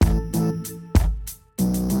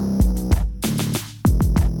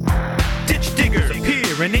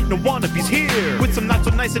and ain't no wannabes here. With some not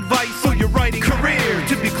so nice advice for your writing career.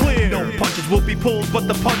 To be clear, no punches will be pulled, but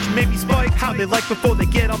the punch may be spiked. How they like before they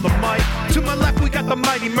get on the mic. To my left, we got the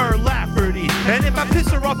mighty Mer Lafferty. And if I piss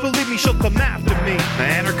her off, believe me, she'll come after me.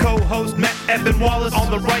 And her co-host, Matt Evan Wallace, on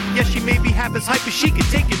the right. Yes, she may be half as hype as she can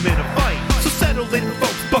take him in a fight. So settle in,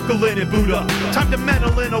 folks, buckle in and boot up. Time to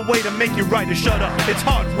meddle in a way to make you writer shut up. It's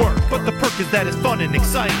hard work, but the perk is that it's fun and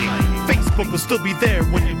exciting. Facebook will still be there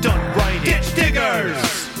when you're done writing. Ditch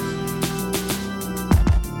Diggers!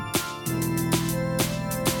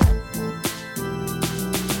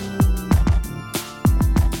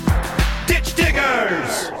 Ditch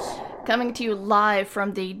Diggers! Coming to you live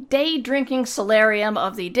from the day-drinking solarium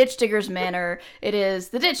of the Ditch Diggers Manor, it is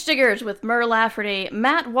the Ditch Diggers with Mer Lafferty,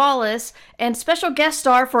 Matt Wallace, and special guest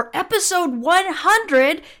star for episode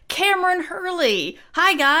 100, Kameron Hurley.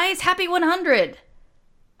 Hi guys, happy 100!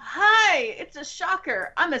 Hi, it's a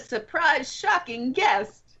shocker. I'm a surprise, shocking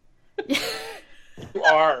guest. You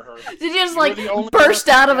are her. Did you just burst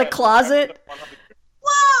out of the closet?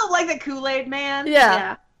 Whoa, like the Kool-Aid man?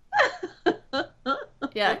 Yeah.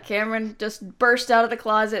 Yeah, Cameron just burst out of the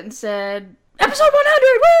closet and said, episode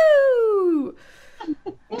 100,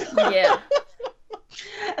 woo! Yeah.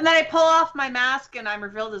 And then I pull off my mask and I'm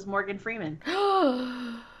revealed as Morgan Freeman.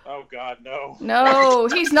 Oh God, no. No,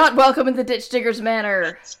 he's not welcome in the Ditch Diggers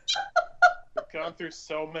Manor. We've gone through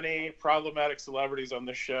so many problematic celebrities on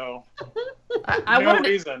this show. No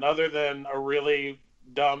reason other than a really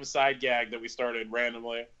dumb side gag that we started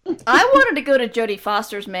randomly. I wanted to go to Jodie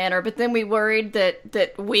Foster's manor, but then we worried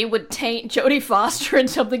that we would taint Jodie Foster and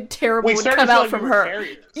something terrible would come out from her.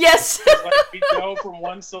 Carriers. Yes. We go from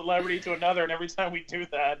one celebrity to another, and every time we do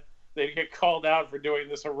that, they get called out for doing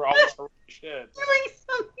this heroic shit. Doing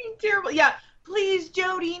something terrible. Yeah. Please,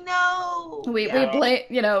 Jodie, no. We blame,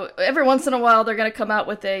 every once in a while they're going to come out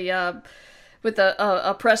with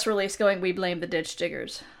a press release going, we blame the Ditch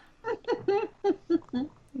Diggers.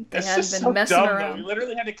 It's just so dumb, though. We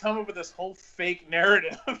literally had to come up with this whole fake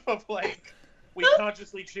narrative of we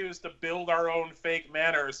consciously choose to build our own fake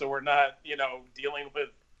manor so we're not, dealing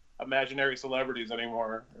with imaginary celebrities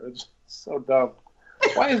anymore. It's so dumb.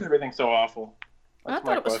 Why is everything so awful? I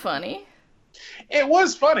thought it was funny. It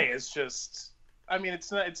was funny. It's just,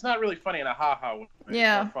 it's not really funny in a ha-ha way.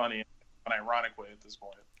 Yeah. It's more funny in an ironic way at this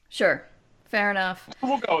point. Sure. Fair enough.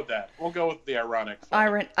 We'll go with that. We'll go with the ironic.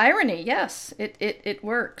 Irony, yes. It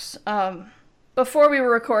works. Before we were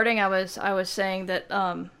recording, I was saying that,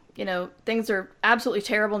 things are absolutely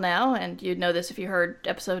terrible now, and you'd know this if you heard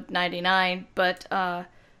episode 99, but, Cameron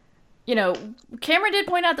did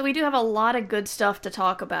point out that we do have a lot of good stuff to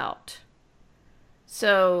talk about.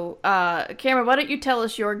 So, Cameron, why don't you tell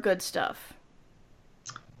us your good stuff?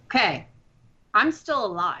 Okay. I'm still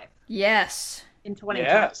alive. Yes. In 2020.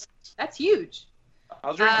 Yes. That's huge.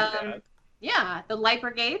 I'll drink that. Yeah, the Light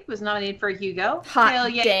Brigade was nominated for a Hugo. Hot Hell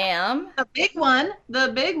yeah. damn. The big one.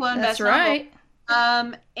 That's right.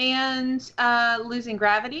 And Losing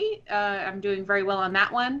Gravity. I'm doing very well on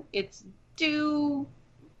that one. It's due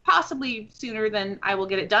possibly sooner than I will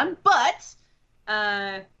get it done, but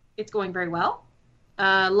it's going very well.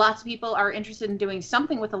 Lots of people are interested in doing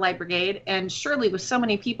something with the Light Brigade, and surely with so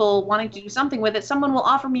many people wanting to do something with it, someone will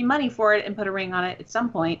offer me money for it and put a ring on it at some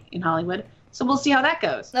point in Hollywood. So we'll see how that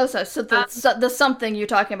goes. Oh, so the something you're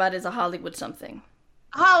talking about is a Hollywood something.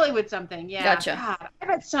 Hollywood something, yeah. Gotcha. God, I've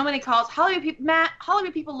had so many calls. Hollywood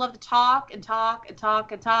people love to talk and talk and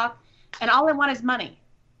talk and talk, and all they want is money.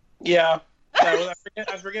 Yeah. I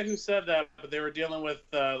forget who said that, but they were dealing with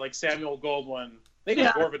Samuel Goldwyn. They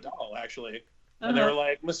did Gore Vidal, actually. And they were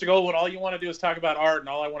like, Mr. Goldwyn, all you want to do is talk about art, and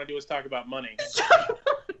all I want to do is talk about money.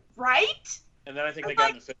 Right? And then I think they got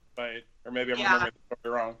in a fist fight, or maybe I'm remembering the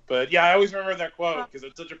story wrong. But yeah, I always remember that quote because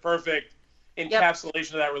it's such a perfect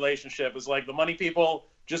encapsulation of that relationship. It's like the money people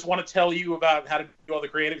just want to tell you about how to do all the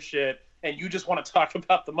creative shit, and you just want to talk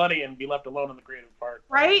about the money and be left alone in the creative part.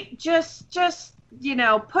 Right? Just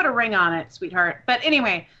put a ring on it, sweetheart. But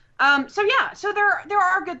anyway, so there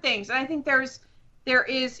are good things, and I think there is,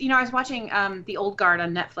 I was watching The Old Guard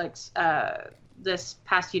on Netflix this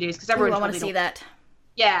past few days because everyone. I want to see that.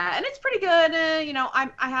 Yeah, and it's pretty good. I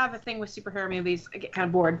have a thing with superhero movies. I get kind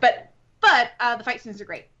of bored, but the fight scenes are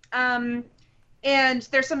great. And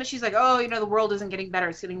there's some that she's like, oh, the world isn't getting better;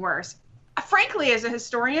 it's getting worse. Frankly, as a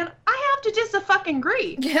historian, I have to just-a-fucking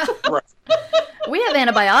agree. Yeah. We have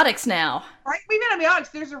antibiotics now. Right? We have antibiotics.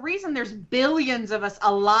 There's a reason there's billions of us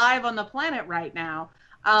alive on the planet right now.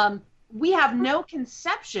 We have no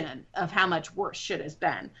conception of how much worse shit has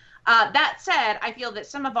been. That said, I feel that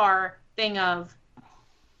some of our thing of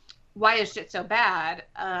why is shit so bad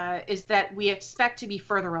is that we expect to be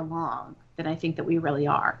further along than I think that we really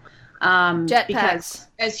are. Because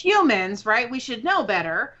as humans, right, we should know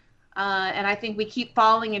better. And I think we keep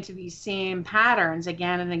falling into these same patterns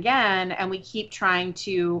again and again, and we keep trying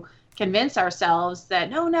to convince ourselves that,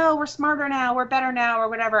 no, we're smarter now, we're better now, or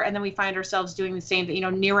whatever, and then we find ourselves doing the same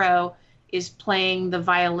thing. Nero is playing the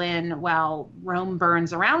violin while Rome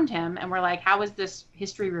burns around him, and we're like, how is this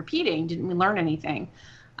history repeating? Didn't we learn anything?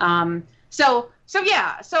 So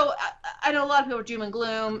I know a lot of people are doom and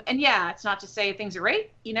gloom, and yeah, it's not to say things are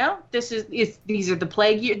great. These are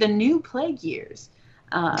the new plague years.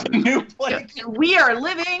 New plague. We are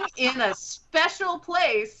living in a special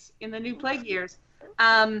place in the new plague years.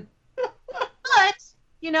 But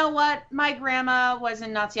you know what? My grandma was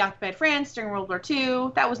in Nazi-occupied France during World War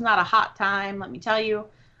II. That was not a hot time, let me tell you.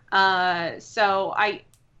 So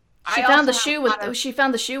she found the shoe with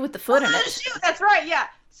the foot in it. Shoe, that's right, yeah.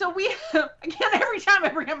 So we again every time I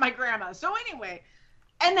bring up my grandma. So anyway,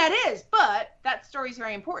 and but that story is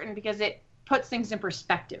very important because it puts things in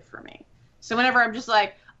perspective for me. So whenever I'm just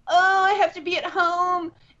like, oh, I have to be at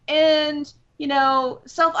home and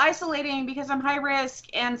self-isolating because I'm high risk,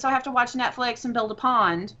 and so I have to watch Netflix and build a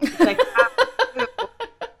pond. Like,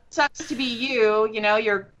 sucks to be you.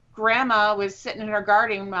 Your grandma was sitting in her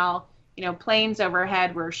garden while, planes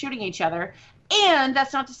overhead were shooting each other. And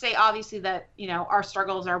that's not to say, obviously, that, our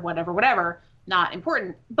struggles are whatever, not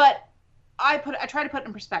important. But I try to put it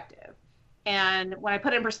in perspective. And when I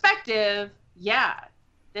put it in perspective, yeah,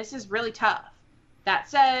 this is really tough. That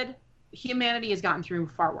said, humanity has gotten through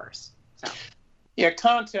far worse. So. Yeah,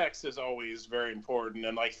 context is always very important,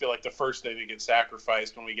 and I feel like the first thing that gets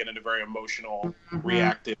sacrificed when we get into very emotional,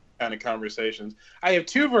 reactive kind of conversations. I have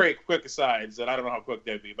two very quick asides that I don't know how quick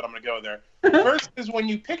they'd be, but I'm going to go there. First is when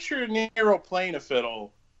you picture Nero playing a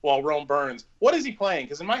fiddle while Rome burns, what is he playing?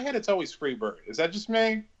 Because in my head, it's always Freebird. Is that just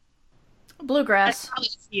me? Bluegrass.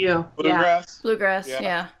 You. Bluegrass? Yeah. Bluegrass,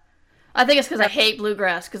 yeah. I think it's because I hate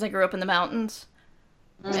bluegrass because I grew up in the mountains.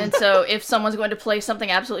 And so if someone's going to play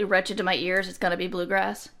something absolutely wretched to my ears, it's going to be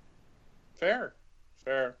bluegrass. Fair.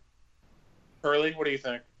 Hurley, what do you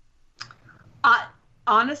think?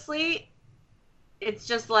 Honestly, it's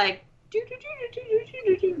just like... That's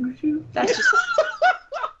just...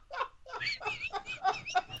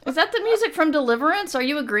 Is that the music from Deliverance? Are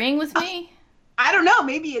you agreeing with me? I don't know.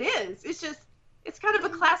 Maybe it is. It's kind of a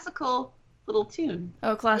classical little tune.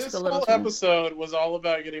 Oh, classical little tune. This whole episode was all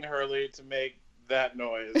about getting Hurley to make that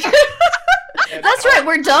noise. That's right,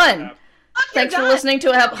 we're done. Thanks for listening to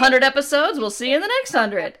 100 episodes. We'll see you in the next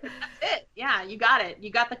 100. That's it. Yeah, you got it. You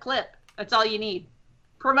got the clip. That's all you need.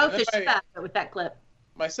 Promote the shit out with that clip.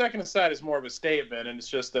 My second aside is more of a statement, and it's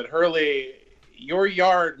just that, Hurley, your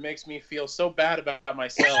yard makes me feel so bad about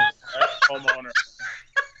myself as a homeowner.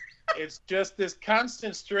 It's just this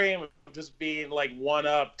constant stream of just being like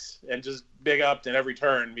one-upped and just big-upped in every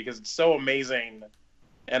turn because it's so amazing.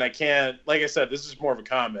 And I can't, like I said, this is more of a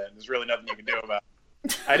comment. There's really nothing you can do about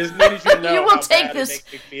it. I just needed you to know you will how take bad this, it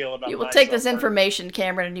makes me feel about You will myself. take this information,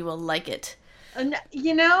 Cameron, and you will like it. But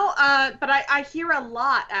I hear a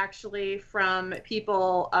lot, actually, from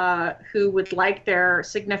people who would like their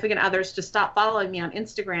significant others to stop following me on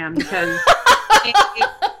Instagram because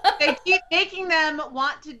they keep making them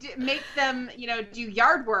want to make them, do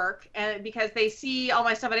yard work, and because they see all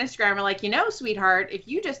my stuff on Instagram, are like, sweetheart, if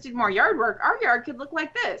you just did more yard work, our yard could look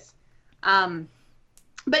like this.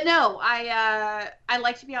 But no, I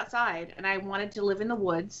like to be outside, and I wanted to live in the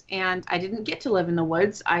woods, and I didn't get to live in the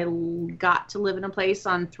woods. I got to live in a place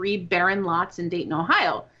on 3 barren lots in Dayton,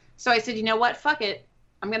 Ohio. So I said, you know what? Fuck it.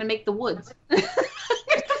 I'm going to make the woods. I'm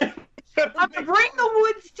going to bring the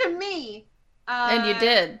woods to me. And you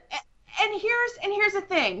did. And here's the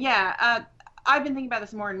thing. Yeah, I've been thinking about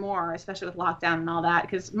this more and more, especially with lockdown and all that,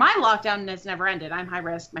 because my lockdown has never ended. I'm high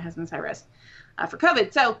risk. My husband's high risk for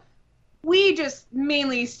COVID. So we just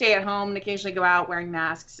mainly stay at home and occasionally go out wearing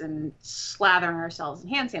masks and slathering ourselves in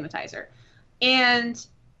hand sanitizer. And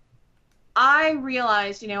I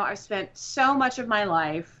realized, I've spent so much of my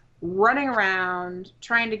life running around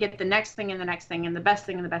trying to get the next thing and the next thing and the best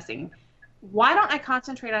thing and the best thing. Why don't I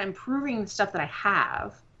concentrate on improving the stuff that I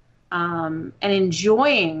have and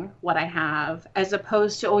enjoying what I have as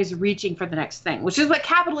opposed to always reaching for the next thing, which is what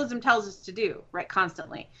capitalism tells us to do, right,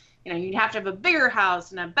 constantly. You have to have a bigger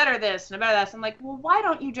house and a better this and a better that. So I'm like, well, why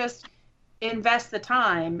don't you just invest the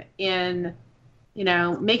time in,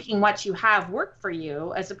 making what you have work for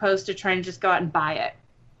you as opposed to trying to just go out and buy it.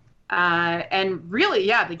 And really,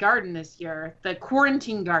 yeah, the garden this year, the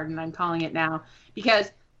quarantine garden, I'm calling it now,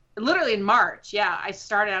 because Literally in March, yeah. I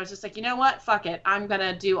was just like, you know what? Fuck it. I'm going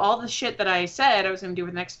to do all the shit that I said I was going to do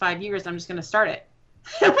for the next 5 years. I'm just going to start it.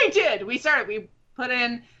 And we did. We started. We put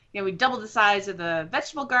in, we doubled the size of the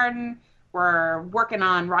vegetable garden. We're working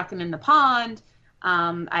on rocking in the pond.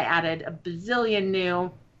 I added a bazillion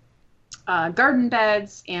new garden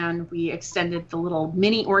beds, and we extended the little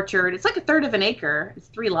mini orchard. It's like a third of an acre. It's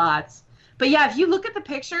 3 lots. But yeah, if you look at the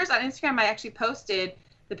pictures on Instagram, I actually posted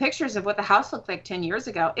the pictures of what the house looked like 10 years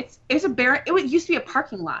ago. It's a barren. It used to be a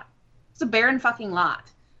parking lot. It's a barren fucking lot.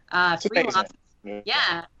 3 lots.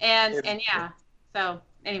 Yeah, and yeah. So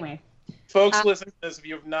anyway, folks, listen to this. If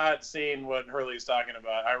you have not seen what Hurley's talking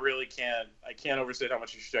about, I really can't. I can't overstate how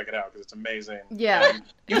much you should check it out because it's amazing. Yeah.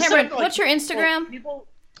 Cameron, what's your Instagram?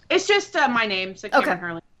 It's just my name, so Kameron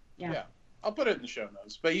Hurley. Yeah. I'll put it in the show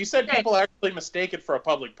notes. But you said people actually mistake it for a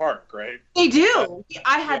public park, right? They do.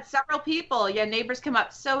 I had several people. Yeah, neighbors come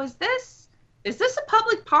up. So is this a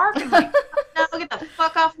public park? I'm like, no, get the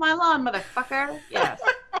fuck off my lawn, motherfucker. Yes.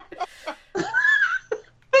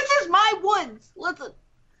 This is my woods. Listen.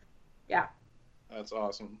 Yeah. That's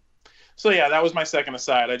awesome. So yeah, that was my second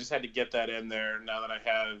aside. I just had to get that in there now that I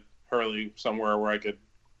had Hurley somewhere where I could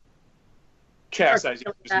chastise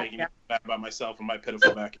you for just making me bad about myself and my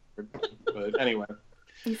pitiful backyard. But anyway.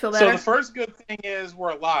 You feel better? So the first good thing is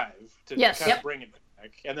we're alive to kind of bring it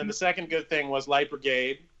back. And then the second good thing was Light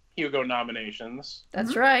Brigade, Hugo nominations.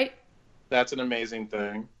 That's right. That's an amazing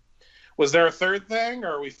thing. Was there a third thing,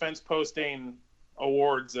 or are we fence posting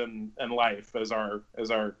awards and life as our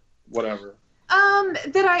whatever?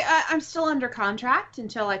 I'm still under contract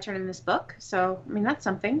until I turn in this book. So, I mean, that's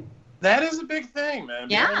something. That is a big thing, man.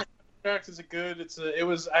 Yeah. Contract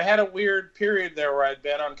is I had a weird period there where I'd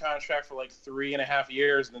been on contract for like 3.5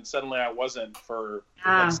 years, and then suddenly I wasn't for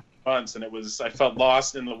like 6 months, and I felt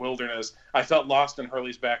lost in the wilderness. I felt lost in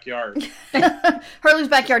Hurley's backyard. Hurley's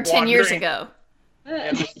backyard 10 years ago.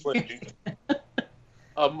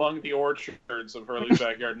 Among the orchards of Hurley's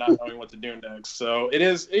backyard, not knowing what to do next. So it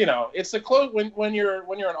is, it's the close when you're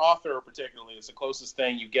an author, particularly, it's the closest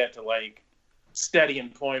thing you get to like steady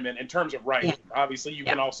employment in terms of writing. Obviously, you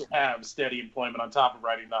can also have steady employment on top of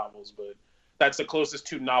writing novels, but that's the closest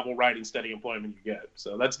to novel writing steady employment you get.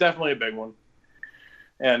 So that's definitely a big one.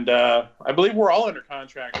 And I believe we're all under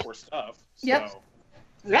contract for stuff. Yep. So.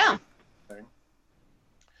 Yeah.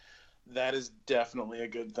 That is definitely a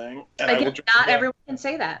good thing. And again, not everyone can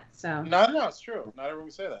say that. So no, it's true. Not everyone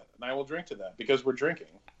can say that. And I will drink to that because we're drinking.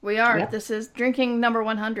 We are. Yep. This is drinking number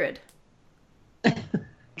 100.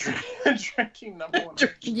 Drinking number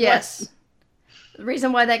 100. Yes. The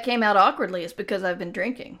reason why that came out awkwardly is because I've been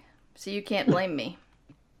drinking. So you can't blame me.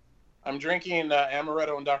 I'm drinking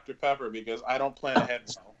Amaretto and Dr. Pepper because I don't plan ahead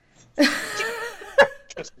now.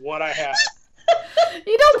 Just what I have.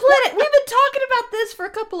 You don't plan it. We've been talking about this for a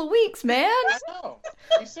couple of weeks, man. I know.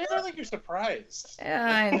 You say that like you're surprised. Yeah,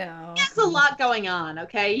 I know. He has a lot going on,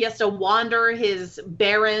 okay? He has to wander his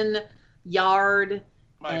barren yard.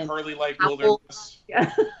 My Hurley-like wilderness.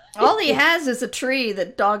 Yeah. All he has is a tree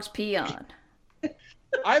that dogs pee on.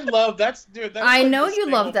 I love that's I like know you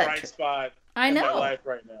love that bright spot. I know. In my life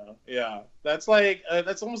right now. Yeah, that's like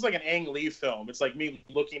that's almost like an Ang Lee film. It's like me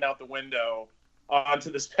looking out the window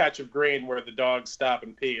onto this patch of green where the dogs stop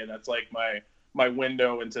and pee, and that's like my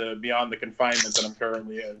window into beyond the confinement that I'm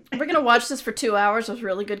currently in. We're gonna watch this for 2 hours with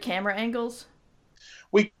really good camera angles.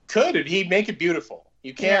 We could, and he'd make it beautiful.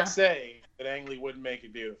 You can't say that Ang Lee wouldn't make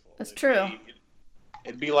it beautiful. That's true.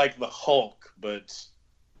 It'd be like the Hulk, but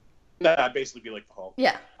it'd basically be like the Hulk.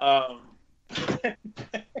 Yeah.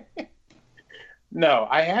 No,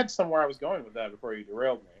 I had somewhere I was going with that before you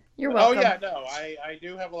derailed me. You're welcome. Oh, yeah, no, I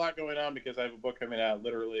do have a lot going on because I have a book coming out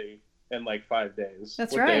literally in like 5 days.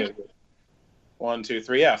 That's what right. Day is it? 1, 2,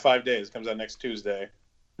 3. Yeah, 5 days. Comes out next Tuesday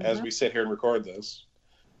as we sit here and record this.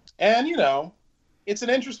 And, it's an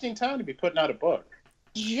interesting time to be putting out a book.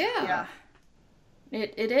 Yeah.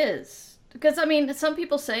 It is. Because, I mean, some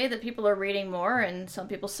people say that people are reading more, and some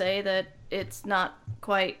people say that it's not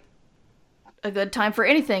quite a good time for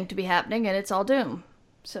anything to be happening, and it's all doom.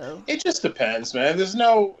 So it just depends, man.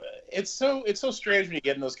 It's so strange when you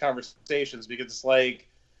get in those conversations because it's like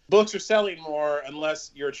books are selling more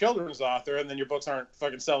unless you're a children's author, and then your books aren't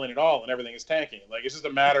fucking selling at all, and everything is tanking. Like it's just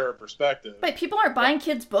a matter of perspective. Wait, people aren't buying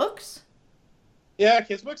kids' books? Yeah,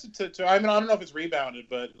 kids' books. I mean, I don't know if it's rebounded,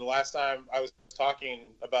 but the last time I was talking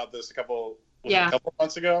about this a couple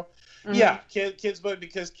months ago. Mm-hmm. Yeah, kids' book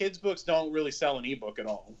because kids' books don't really sell an ebook at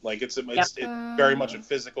all. Like it's very much a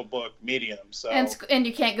physical book medium. So and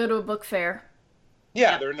you can't go to a book fair.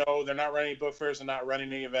 Yeah, they're not running book fairs. They're not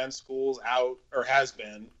running any events. School's out or has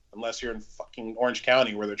been, unless you're in fucking Orange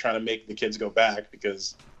County where they're trying to make the kids go back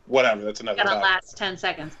because whatever. That's another Gonna topic. last 10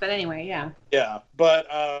 seconds, but anyway, yeah. Yeah, but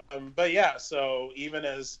yeah. So even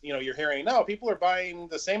as you're hearing, no, people are buying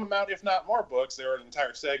the same amount, if not more, books. There are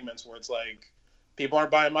entire segments where it's like, people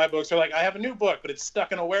aren't buying my books. They're like, I have a new book, but it's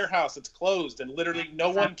stuck in a warehouse. It's closed, and literally no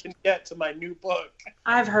one can get to my new book.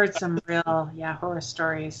 I've heard some real, horror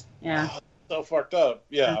stories. Yeah. Oh, so fucked up.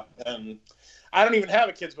 Yeah, and I don't even have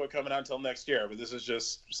a kid's book coming out until next year, but this is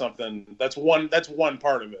just something that's one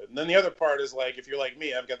part of it. And then the other part is like, if you're like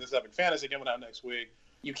me, I've got this epic fantasy coming out next week.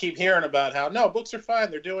 You keep hearing about how, no, books are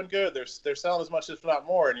fine, they're doing good, they're selling as much, if not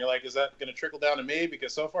more, and you're like, is that going to trickle down to me?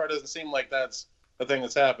 Because so far it doesn't seem like that's the thing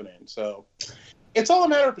that's happening. So it's all a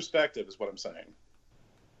matter of perspective, is what I'm saying.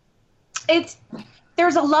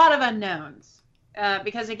 There's a lot of unknowns.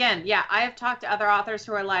 Because again, I have talked to other authors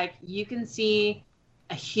who are like, you can see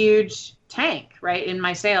a huge tank, right, in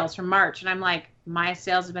my sales from March. And I'm like, my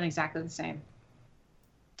sales have been exactly the same.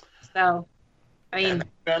 So, I mean.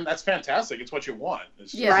 And that's fantastic. It's what you want.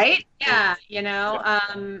 Right? Yeah.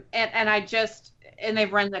 And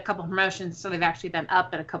they've run a couple promotions, so they've actually been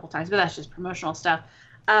up a couple times, but that's just promotional stuff.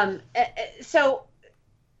 So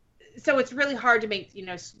it's really hard to make,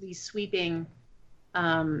 these sweeping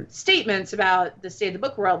statements about the state of the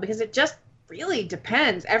book world, because it just really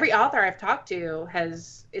depends. Every author I've talked to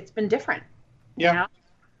it's been different. Yeah.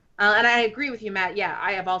 And I agree with you, Matt. Yeah,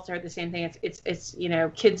 I have also heard the same thing. It's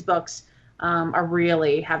kids' books are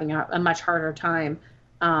really having a much harder time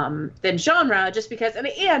than genre, just because. And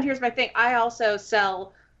here's my thing: I also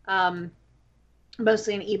sell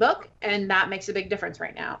mostly an ebook, and that makes a big difference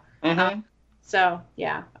right now. Mm-hmm. So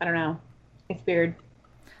yeah, I don't know. It's weird.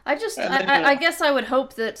 I guess I would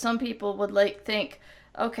hope that some people would think,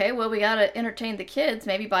 okay, well, we gotta entertain the kids,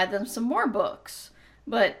 maybe buy them some more books.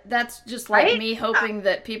 But that's just like me hoping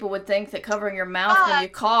that people would think that covering your mouth when you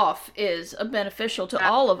cough is beneficial to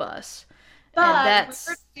all of us. But and that's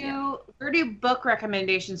where do book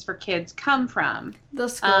recommendations for kids come from? The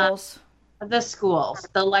schools.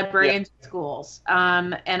 The librarian schools.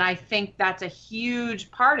 And I think that's a huge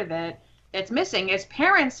part of it that's missing, is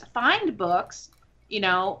parents find books,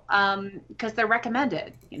 because they're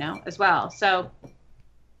recommended, as well. So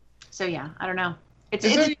yeah, I don't know.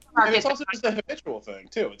 It's also just a habitual thing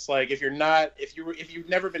too. It's like if you've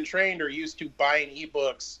never been trained or used to buying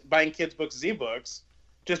kids' books as ebooks,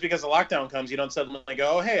 just because the lockdown comes, you don't suddenly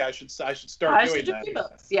go, oh, hey, I should start doing that.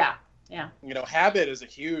 E-books. Yeah. Habit is a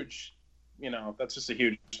huge, that's just a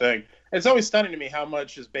huge thing. It's always stunning to me how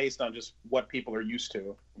much is based on just what people are used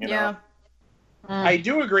to. Yeah. I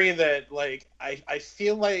do agree that I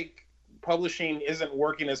feel like publishing isn't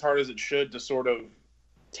working as hard as it should to sort of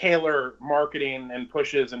tailor marketing and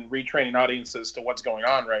pushes and retraining audiences to what's going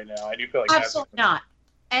on right now. I do feel like absolutely not.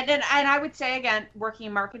 And I would say, again, working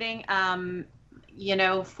in marketing,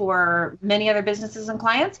 for many other businesses and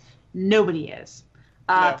clients, nobody is.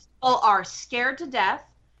 People are scared to death.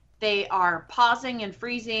 They are pausing and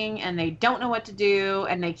freezing, and they don't know what to do,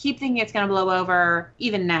 and they keep thinking it's going to blow over,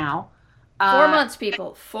 even now. 4 months,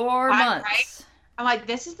 people. 4 months. Right? I'm like,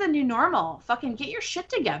 this is the new normal. Fucking get your shit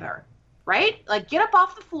together. Right? Like, get up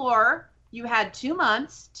off the floor. You had 2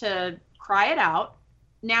 months to cry it out.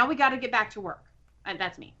 Now we got to get back to work. And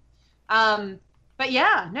that's me. But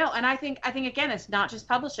yeah, no. And I think again, it's not just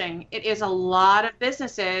publishing. It is a lot of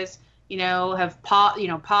businesses, have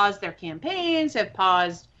paused their campaigns, have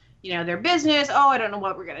paused, their business. Oh, I don't know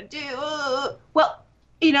what we're going to do. Well,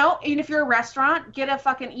 even if you're a restaurant, get a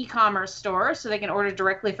fucking e-commerce store so they can order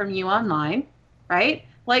directly from you online. Right?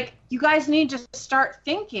 Like, you guys need to start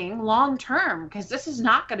thinking long term, because this is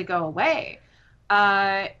not going to go away.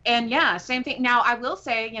 And yeah, same thing. Now, I will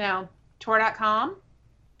say, Tor.com,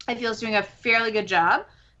 I feel, is doing a fairly good job.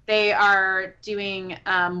 They are doing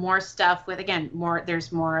more stuff with,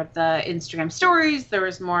 there's more of the Instagram stories. There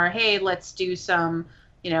was more, hey, let's do some,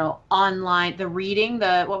 online, the reading,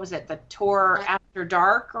 the Tor After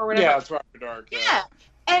Dark or whatever. Yeah, it's After Dark. Yeah.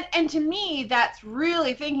 And to me, that's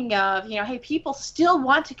really thinking of, hey, people still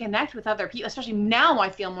want to connect with other people, especially now I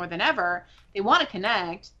feel more than ever. They want to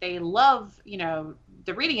connect. They love, the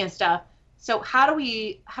reading and stuff. So how do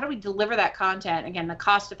we deliver that content, again, the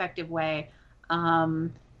cost-effective way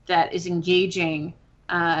that is engaging?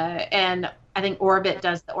 And I think Orbit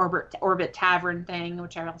does the Orbit Tavern thing,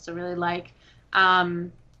 which I also really like.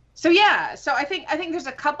 So yeah, so I think there's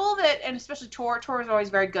a couple that, and especially Tor is always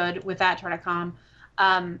very good with that, Tor.com.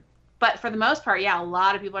 But for the most part, yeah, a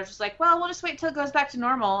lot of people are just like, well, we'll just wait till it goes back to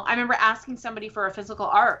normal. I remember asking somebody for a physical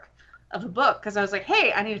arc of a book, because I was like,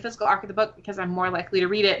 hey, I need a physical arc of the book because I'm more likely to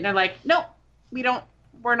read it. And they're like, nope,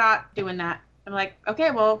 we're not doing that. I'm like, okay,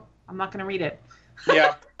 well, I'm not going to read it.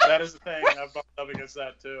 Yeah, that is the thing. I've bumped up against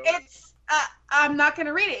that too. I'm not going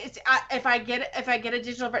to read it. If I get a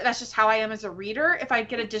digital version, that's just how I am as a reader. If I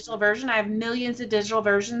get a digital version, I have millions of digital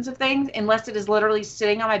versions of things. Unless it is literally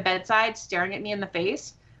sitting on my bedside, staring at me in the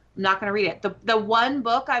face, I'm not going to read it. The one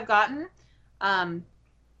book I've gotten, I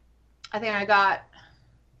think I got,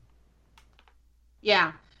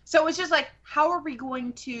 yeah. So it's just like, how are we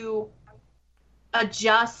going to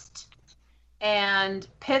adjust and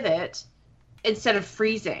pivot instead of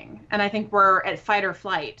freezing? And I think we're at fight or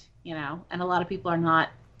flight, and a lot of people are not.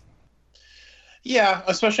 Yeah,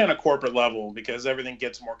 especially on a corporate level, because everything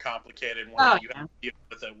gets more complicated when you have to deal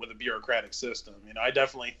with a bureaucratic system. I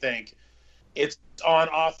definitely think it's on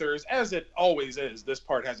authors, as it always is. This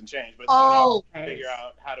part hasn't changed, but it's on authors to figure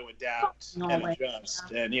out how to adapt and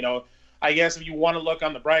adjust. And, I guess if you want to look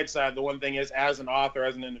on the bright side, the one thing is, as an author,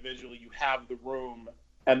 as an individual, you have the room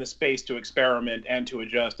and the space to experiment and to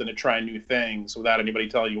adjust and to try new things without anybody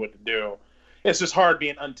telling you what to do. It's just hard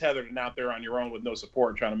being untethered and out there on your own with no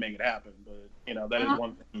support trying to make it happen. But, that is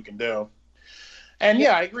one thing you can do. And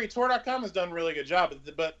yeah, I agree. Tor.com has done a really good job.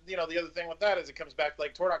 But the other thing with that is it comes back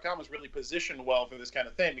like Tor.com is really positioned well for this kind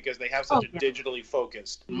of thing because they have such a digitally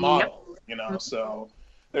focused model, so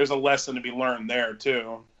there's a lesson to be learned there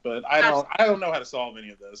too. But I don't know how to solve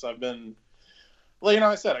any of this. I've been,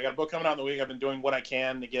 I said, I got a book coming out in the week. I've been doing what I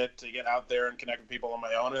can to get out there and connect with people on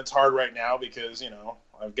my own. And it's hard right now because,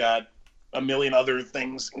 I've got a million other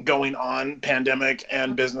things going on, pandemic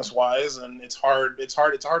and business wise. And it's hard. It's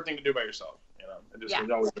a hard thing to do by yourself.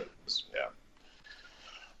 It always is. Yeah.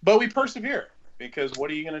 But we persevere because what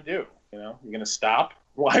are you going to do? You're going to stop.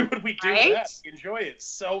 Why would we do that? We enjoy it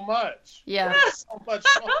so much. Yeah. It's so much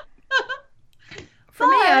fun. For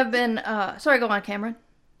me, I've been, sorry, go on, Cameron.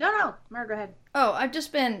 No, Mara, go ahead. Oh, I've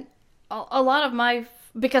just been, a lot of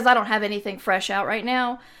because I don't have anything fresh out right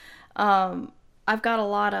now, I've got a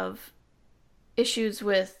lot of issues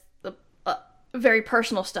with the very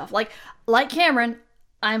personal stuff. Like Cameron,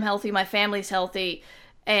 I'm healthy, my family's healthy,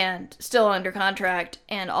 and still under contract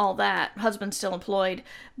and all that. Husband's still employed.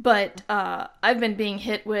 But I've been being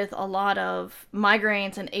hit with a lot of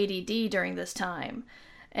migraines and ADD during this time.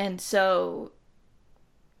 And so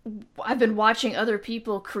I've been watching other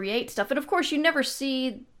people create stuff. And of course, you never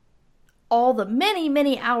see all the many,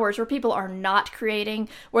 many hours where people are not creating,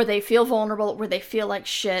 where they feel vulnerable, where they feel like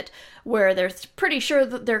shit, where they're pretty sure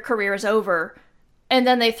that their career is over. And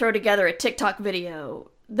then they throw together a TikTok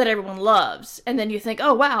video that everyone loves. And then you think,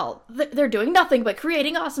 oh, wow, they're doing nothing but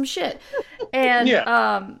creating awesome shit. And,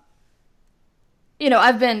 I've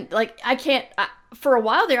been, like, for a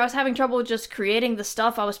while there, I was having trouble with just creating the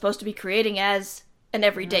stuff I was supposed to be creating as an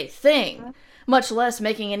everyday thing, much less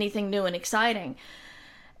making anything new and exciting.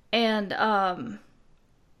 And,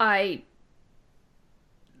 I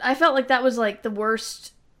felt like that was, like, the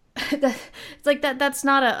worst. It's like that's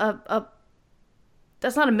not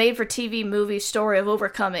that's not a made-for-TV movie story of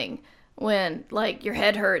overcoming when, like, your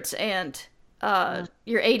head hurts and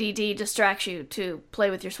your ADD distracts you to play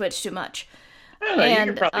with your Switch too much. You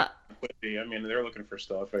could probably they're looking for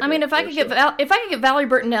stuff. If I could get Valerie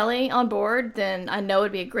Bertinelli on board, then I know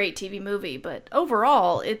it'd be a great TV movie. But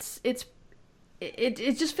overall, it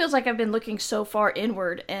just feels like I've been looking so far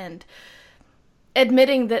inward and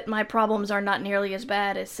admitting that my problems are not nearly as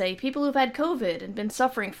bad as, say, people who've had COVID and been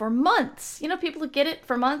suffering for months. People who get it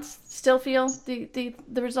for months still feel the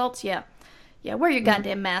results. Yeah, wear your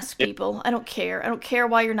goddamn mask, people. I don't care. I don't care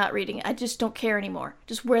why you're not reading it. I just don't care anymore.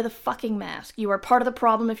 Just wear the fucking mask. You are part of the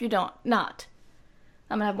problem if you don't. Not.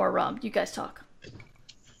 I'm gonna have more rum. You guys talk.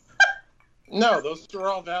 No, those are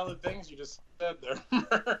all valid things you just said there.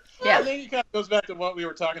 Yeah. I think it kind of goes back to what we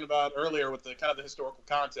were talking about earlier with the kind of the historical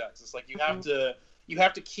context. It's like you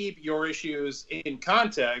have to keep your issues in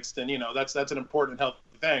context, and that's an important healthy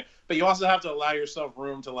thing. But you also have to allow yourself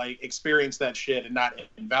room to like experience that shit and not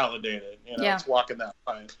invalidate it. It's walking that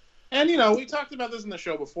line. And we talked about this in the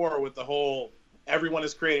show before with the whole everyone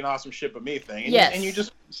is creating awesome shit but me thing. And, and you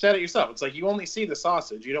just said it yourself. It's like you only see the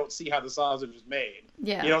sausage. You don't see how the sausage is made.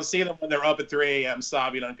 Yeah. You don't see them when they're up at 3 a.m.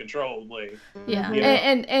 sobbing uncontrollably. Yeah.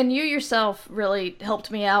 And you yourself really helped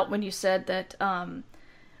me out when you said that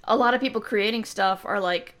a lot of people creating stuff are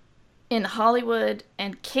like in Hollywood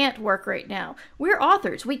and can't work right now. We're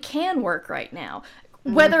authors. We can work right now.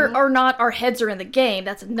 Whether or not our heads are in the game,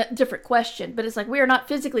 that's a different question. But it's like we are not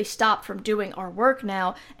physically stopped from doing our work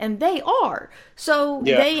now, and they are. So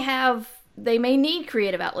they may need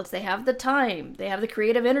creative outlets. They have the time. They have the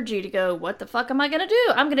creative energy to go, what the fuck am I going to do?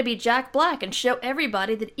 I'm going to be Jack Black and show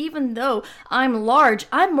everybody that even though I'm large,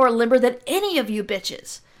 I'm more limber than any of you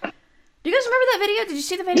bitches. Do you guys remember that video? Did you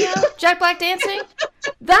see the video? Jack Black dancing?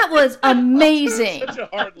 That was amazing. Such a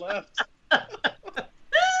hard left.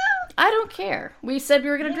 I don't care. We said we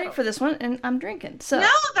were going to drink for this one, and I'm drinking. So no,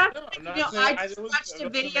 I just watched a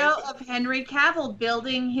video of Henry Cavill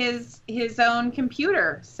building his own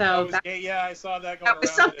computer. So yeah, I saw that going around.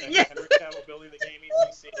 Something, yeah. Henry Cavill building the game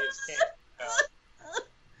he's seen his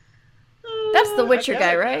That's the Witcher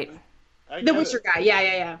guy, right? The Witcher guy,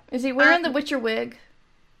 yeah. Is he wearing the Witcher wig?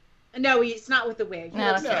 No, he's not with the wig. He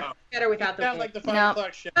looks better without the wig. Like the but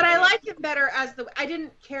I like him better as I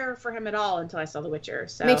didn't care for him at all until I saw The Witcher.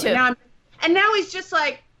 So me too. Now he's just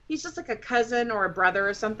like a cousin or a brother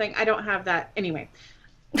or something. I don't have that anyway.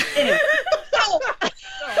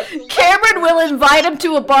 Cameron will invite him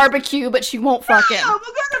to a barbecue, but she won't fuck him. No, we'll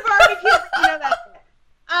go to barbecue. That's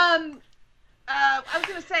it. I was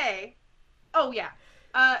gonna say,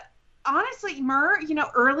 honestly, Mur,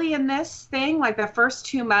 early in this thing, like the first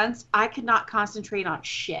 2 months, I could not concentrate on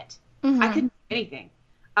shit. Mm-hmm. I couldn't do anything.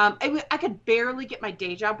 I could barely get my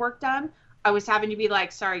day job work done. I was having to be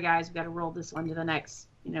like, sorry guys, we got to roll this one to the next,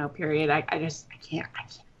 period. I can't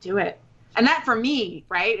do it. And that for me,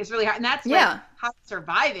 right, is really hard. And that's how I'm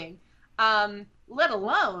surviving, let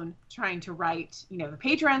alone trying to write, the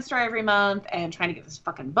Patreon story every month and trying to get this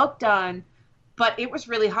fucking book done. But it was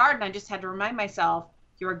really hard. And I just had to remind myself,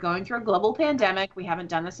 you are going through a global pandemic. We haven't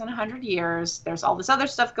done this in 100 years. There's all this other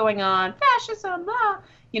stuff going on. Fascism, blah.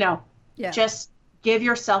 Just give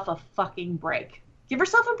yourself a fucking break. Give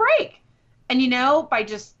yourself a break. And, by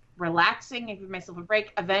just relaxing and giving myself a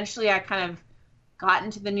break, eventually I kind of got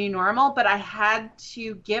into the new normal. But I had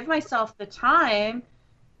to give myself the time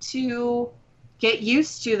to get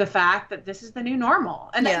used to the fact that this is the new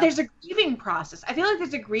normal. And there's a grieving process. I feel like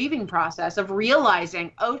there's a grieving process of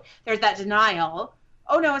realizing, there's that denial.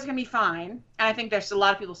 Oh, no, it's going to be fine. And I think there's a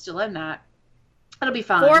lot of people still in that. It'll be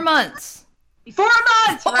fine. 4 months. 4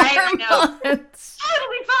 months, right? I know. Months. It'll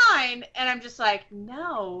be fine. And I'm just like,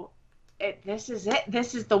 no, this is it.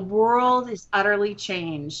 The world is utterly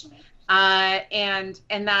changed. And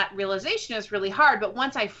that realization is really hard. But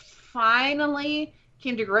once I finally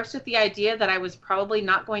came to grips with the idea that I was probably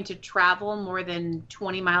not going to travel more than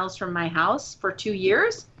 20 miles from my house for 2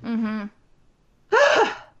 years. Mm-hmm.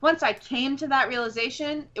 Once I came to that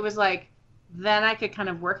realization, it was like, then I could kind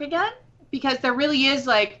of work again, because there really is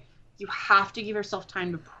you have to give yourself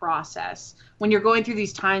time to process when you're going through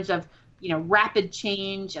these times of, rapid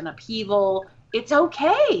change and upheaval. It's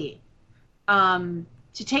okay to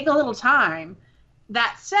take a little time.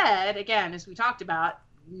 That said, again, as we talked about,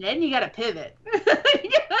 then you got to pivot.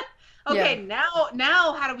 Okay, now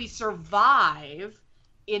how do we survive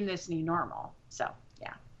in this new normal? So.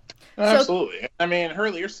 Absolutely. I mean,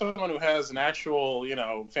 Hurley, you're someone who has an actual,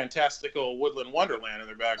 fantastical woodland wonderland in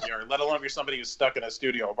their backyard. Let alone if you're somebody who's stuck in a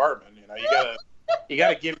studio apartment. You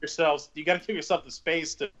gotta give yourself the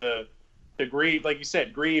space to grieve, like you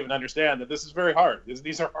said, grieve and understand that this is very hard.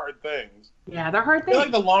 These are hard things. Yeah, they're hard things. I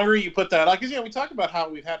feel like the longer you put that off, because we talk about how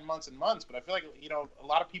we've had months and months, but I feel like a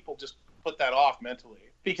lot of people just put that off mentally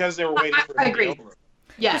because they were waiting for it to be over.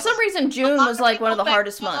 Yeah. For some reason, June was like one of the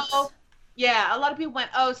hardest months. Yeah, a lot of people went,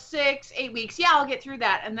 6, 8 weeks. Yeah, I'll get through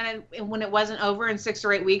that. And then when it wasn't over in 6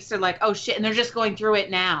 or 8 weeks, they're like, oh, shit. And they're just going through it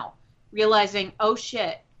now, realizing, oh,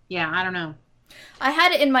 shit. Yeah, I don't know. I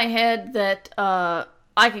had it in my head that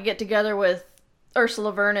I could get together with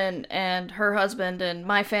Ursula Vernon and her husband and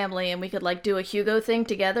my family, and we could, do a Hugo thing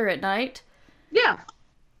together at night. Yeah.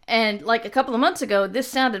 And, a couple of months ago, this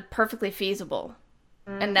sounded perfectly feasible.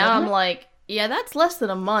 Mm-hmm. And now I'm like, yeah, that's less than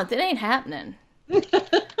a month. It ain't happening.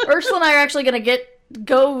 Ursula and I are actually going to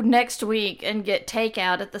go next week and get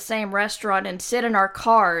takeout at the same restaurant and sit in our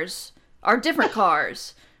cars, our different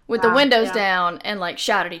cars, with the windows down and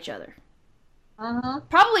shout at each other. Uh-huh.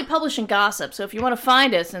 Probably publishing gossip, so if you want to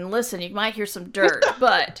find us and listen, you might hear some dirt,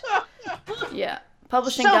 but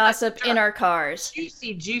publishing gossip in our cars.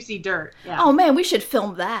 Juicy dirt. Yeah. Oh man, we should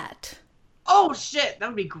film that. Oh shit, that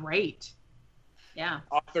would be great. Yeah.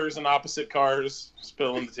 Authors in opposite cars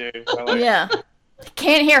spilling the tea. Yeah.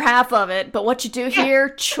 Can't hear half of it, but what you do hear,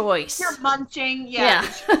 choice. You're munching, yeah.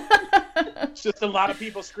 It's just a lot of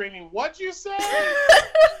people screaming, "What'd you say?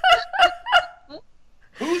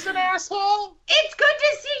 Who's an asshole? It's good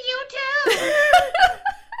to see you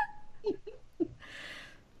too."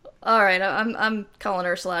 All right, I'm calling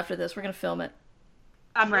Ursula after this. We're gonna film it.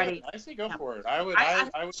 I'm ready. I say go for it. I would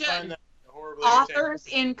find that horribly authors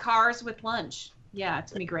in cars with lunch. Yeah,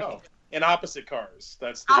 it's gonna be great. Oh, in opposite cars.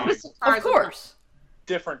 That's the opposite cars. Of course.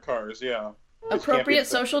 Different cars, yeah. Appropriate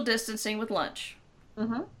social distancing with lunch.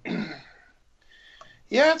 Mm-hmm.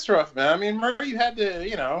 Yeah, it's rough, man. I mean, Murray, you had to,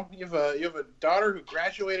 you have a daughter who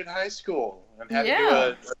graduated high school and had to do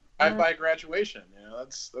a drive-by graduation.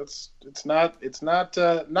 It's not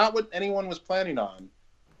what anyone was planning on.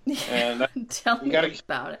 And Tell me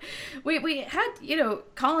about it. We had,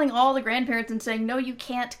 calling all the grandparents and saying, no, you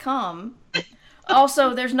can't come.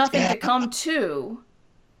 Also, there's nothing to come to,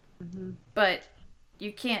 but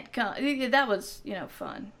you can't come. That was,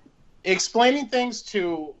 fun. Explaining things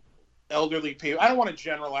to elderly people. I don't want to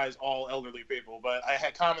generalize all elderly people, but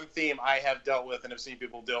a common theme I have dealt with and have seen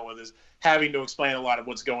people deal with is having to explain a lot of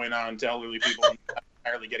what's going on to elderly people and not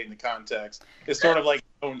entirely getting the context. It's sort of like its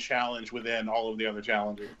own challenge within all of the other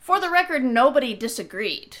challenges. For the record, nobody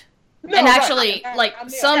disagreed. No, and actually,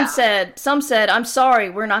 some said, I'm sorry,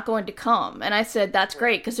 we're not going to come. And I said, that's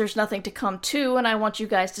great, because there's nothing to come to, and I want you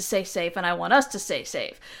guys to stay safe, and I want us to stay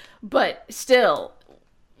safe. But still,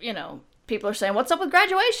 people are saying, what's up with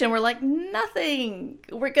graduation? We're like, nothing.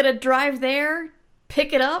 We're going to drive there,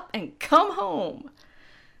 pick it up, and come home.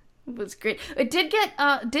 It was great. It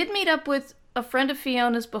did meet up with a friend of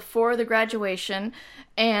Fiona's before the graduation,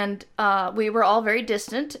 and we were all very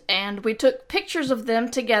distant, and we took pictures of them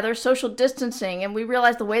together, social distancing, and we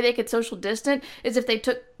realized the way they could social distance is if they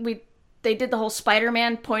did the whole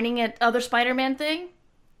Spider-Man pointing at other Spider-Man thing.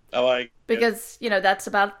 I like because, that's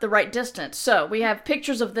about the right distance. So we have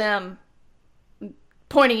pictures of them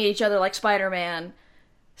pointing at each other like Spider-Man,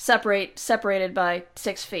 separated by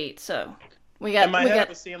 6 feet. So we got. I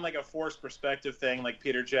was seeing like a forced perspective thing, like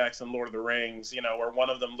Peter Jackson, Lord of the Rings. Where one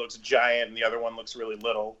of them looks giant and the other one looks really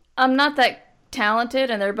little. I'm not that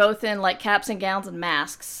talented, and they're both in like caps and gowns and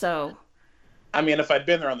masks. So. I mean, if I'd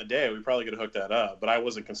been there on the day, we probably could have hooked that up. But I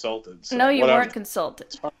wasn't consulted. So no, you weren't consulted.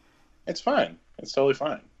 It's fine. It's totally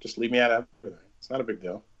fine. Just leave me out of everything. It's not a big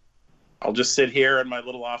deal. I'll just sit here in my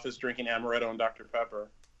little office drinking amaretto and Dr. Pepper.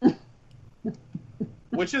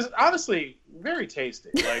 Which is honestly very tasty.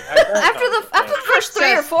 Like after the first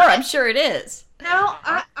 3 or 4, I'm sure it is. No,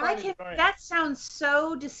 I can. That sounds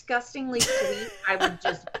so disgustingly sweet. I would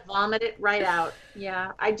just vomit it right out.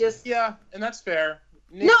 Yeah, Yeah, and that's fair.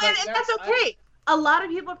 No, and that's okay. A lot of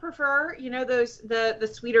people prefer, those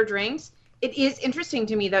the sweeter drinks. It is interesting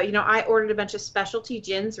to me, though. I ordered a bunch of specialty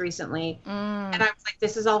gins recently, and I was like,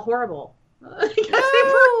 this is all horrible. Because they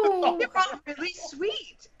were all really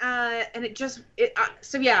sweet. And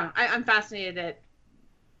so yeah, I'm fascinated at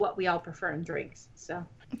what we all prefer in drinks. So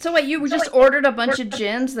wait, you just ordered a bunch of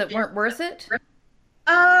gins that weren't worth it?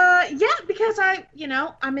 Yeah, because I'm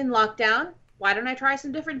in lockdown. Why don't I try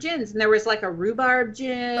some different gins? And there was like a rhubarb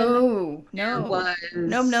gin. Oh, no.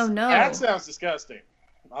 No. That sounds disgusting.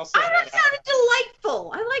 That sounded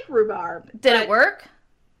delightful. I like rhubarb. Did it work?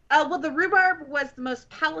 Well, the rhubarb was the most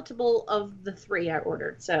palatable of the 3 I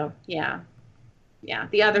ordered. So, yeah.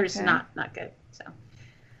 The others not good. So,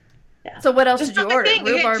 yeah. So what else did you order?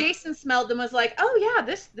 Rhubarb. Jason smelled them and was like, "Oh yeah,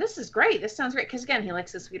 this is great. This sounds great." Because again, he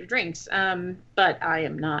likes the sweeter drinks. But I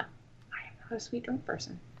am not a sweet drink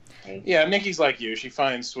person. Yeah, Nikki's like you. She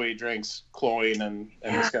finds sweet drinks cloying and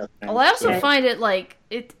disgusting. Well, I also find it like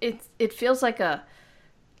it feels like a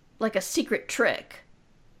secret trick.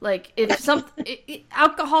 Like if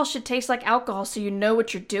alcohol should taste like alcohol, so you know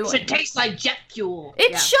what you're doing. It should taste like jet fuel.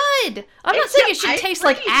 It should. I'm not saying it should taste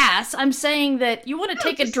like ass. I'm saying that you want to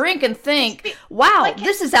take a drink and think, "Wow,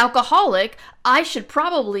 this is alcoholic. I should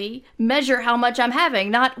probably measure how much I'm having."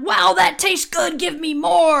 Not, "Wow, that tastes good. Give me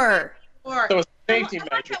more." Or so I like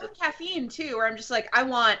that with caffeine too, where I'm just like, I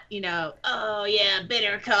want, oh yeah,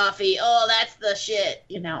 bitter coffee. Oh, that's the shit.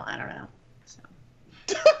 I don't know. So.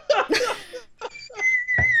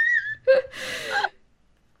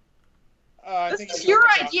 This is your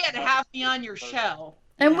idea to have me on your show.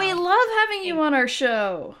 And we love having you on our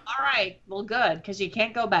show. All right. Well, good, because you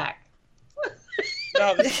can't go back.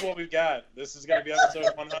 No, this is what we've got. This is going to be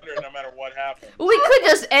episode 100 no matter what happens. Well, we could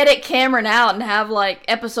just edit Cameron out and have,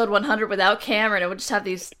 episode 100 without Cameron. It would just have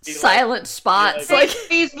these silent spots.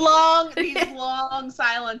 These long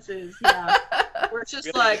silences. Yeah. We're just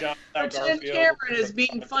pretend Cameron is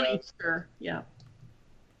being funny here. Yeah.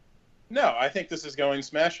 No, I think this is going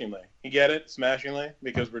smashingly. You get it? Smashingly?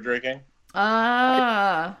 Because we're drinking?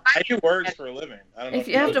 I do words for a living. I don't know if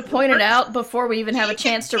you have to point it out before we even have a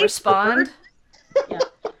chance to respond.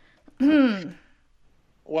 Yeah.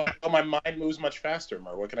 Well, my mind moves much faster,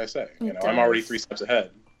 Mer. What can I say? I'm already 3 steps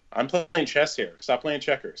ahead. I'm playing chess here. Stop playing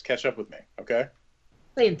checkers. Catch up with me, okay?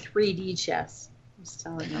 Playing 3D chess. I'm just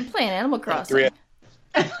telling you. I'm playing Animal Crossing. You're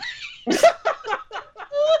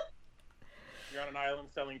on an island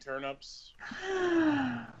selling turnips?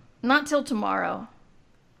 Not till tomorrow.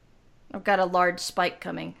 I've got a large spike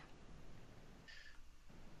coming.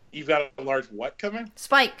 You've got a large what coming?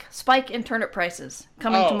 Spike in turnip prices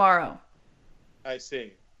coming tomorrow. I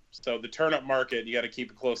see. So the turnip market, you got to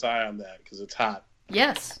keep a close eye on that because it's hot.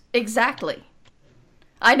 Yes, exactly.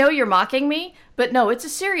 I know you're mocking me, but no, it's a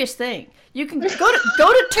serious thing. You can go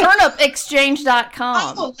to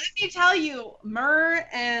turnipexchange.com. Oh, let me tell you, Murr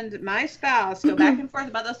and my spouse go back and forth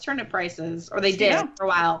about those turnip prices, or they did for a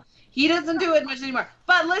while. He doesn't do it much anymore.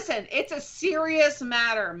 But listen, it's a serious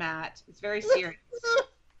matter, Matt. It's very serious.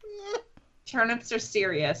 Turnips are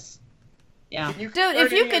serious. Yeah. Dude,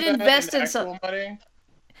 if you could invest in something...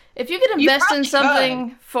 If you could invest in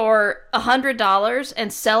something for $100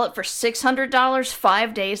 and sell it for $600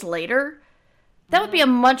 5 days later, that would be a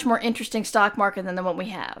much more interesting stock market than the one we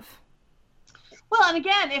have. Well, and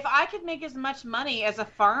again, if I could make as much money as a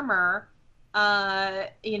farmer,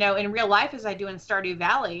 in real life as I do in Stardew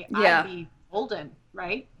Valley, I'd be golden,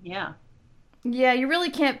 right? Yeah. Yeah, you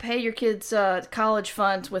really can't pay your kids' college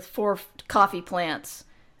funds with 4 coffee plants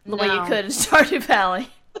the way you could in Stardew Valley.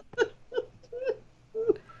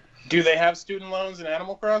 Do they have student loans in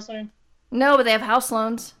Animal Crossing? No, but they have house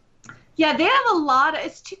loans. Yeah, they have a lot of...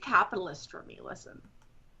 It's too capitalist for me, listen.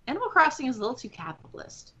 Animal Crossing is a little too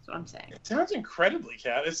capitalist. That's what I'm saying. It sounds incredibly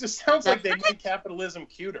It just sounds like they made capitalism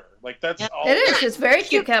cuter. Like, that's all... It is. It's very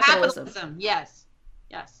cute capitalism. Yes.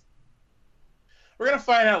 We're going to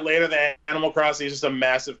find out later that Animal Crossing is just a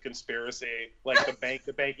massive conspiracy. Like,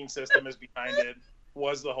 the banking system is behind it.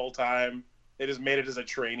 Was the whole time. They just made it as a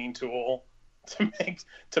training tool to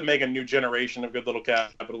make a new generation of good little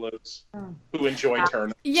capitalists who enjoy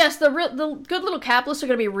turnips. Yes, the good little capitalists are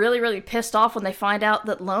going to be really, really pissed off when they find out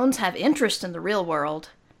that loans have interest in the real world.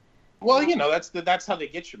 Well, that's how they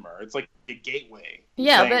get you, Murr. It's like a gateway.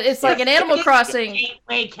 Yeah, but it's like in Animal Crossing.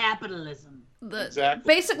 Gateway capitalism.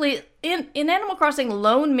 Exactly. Basically, in Animal Crossing,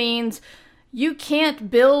 loan means you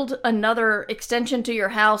can't build another extension to your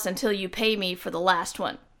house until you pay me for the last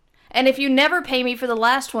one. And if you never pay me for the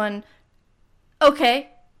last one, okay,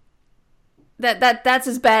 that's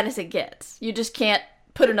as bad as it gets. You just can't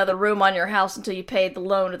put another room on your house until you pay the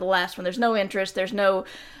loan of the last one. There's no interest. There's no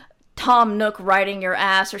Tom Nook riding your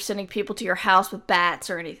ass or sending people to your house with bats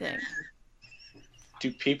or anything.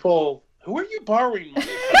 Do people... Who are you borrowing money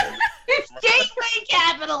from? It's gateway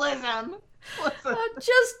capitalism. I'm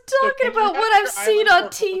just talking about what I've seen on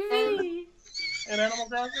TV. In Animal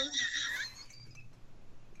Crossing?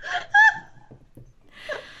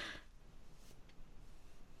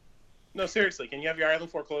 No, seriously, can you have your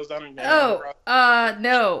island foreclosed on?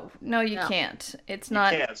 No, you can't. It's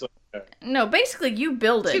not. You can't, so, okay. No, basically you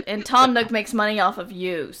build it, and Tom Nook makes money off of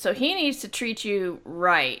you, so he needs to treat you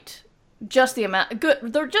right, just the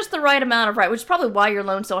right amount of right, which is probably why your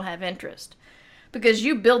loans don't have interest, because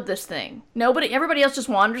you build this thing. Everybody else just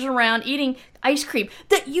wanders around eating ice cream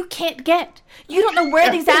that you can't get. You don't know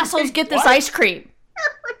where these assholes get this ice cream.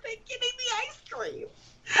 Where are they getting the ice cream?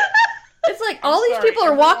 It's like all these people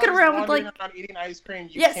are walking around with like eating ice cream.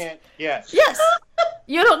 Can't. Yes.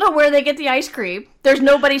 You don't know where they get the ice cream. There's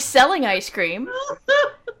nobody selling ice cream.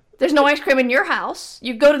 There's no ice cream in your house.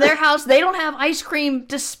 You go to their house, they don't have ice cream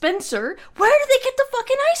dispenser. Where do they get the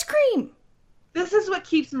fucking ice cream? This is what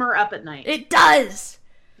keeps Murr up at night. It does.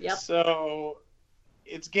 Yep. So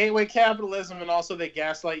it's gateway capitalism, and also they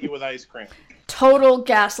gaslight you with ice cream. Total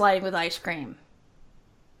gaslighting with ice cream.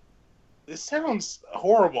 This sounds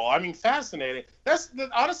horrible. I mean, fascinating.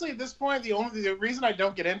 Honestly, at this point, the reason I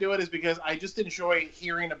don't get into it is because I just enjoy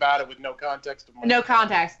hearing about it with no context. No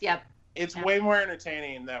context. Yep. It's way more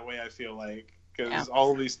entertaining that way. I feel like, because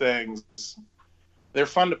all of these things, they're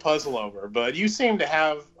fun to puzzle over. But you seem to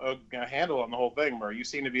have a handle on the whole thing, Murr. You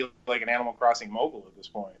seem to be like an Animal Crossing mogul at this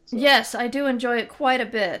point. So. Yes, I do enjoy it quite a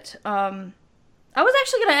bit. I was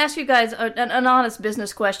actually going to ask you guys an honest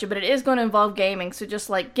business question, but it is going to involve gaming, so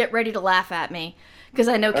just, get ready to laugh at me, because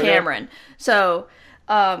I know Cameron. So,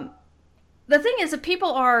 the thing is that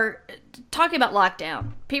people are talking about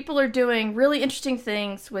lockdown. People are doing really interesting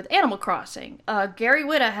things with Animal Crossing. Gary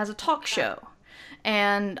Whitta has a talk show,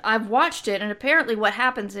 and I've watched it, and apparently what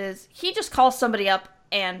happens is he just calls somebody up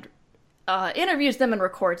and interviews them and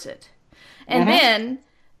records it. And then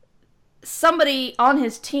somebody on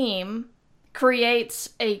his team creates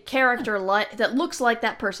a character that looks like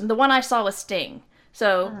that person. The one I saw was Sting.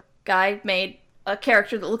 So, guy made a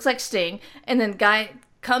character that looks like Sting, and then guy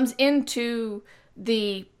comes into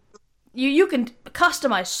the... You can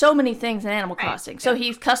customize so many things in Animal Crossing. So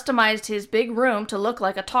he's customized his big room to look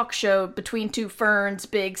like a talk show between two ferns,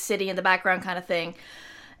 big city in the background kind of thing.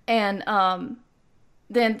 And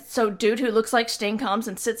so dude who looks like Sting comes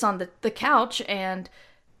and sits on the couch, and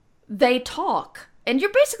they talk. And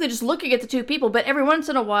you're basically just looking at the two people, but every once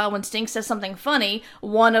in a while when Sting says something funny,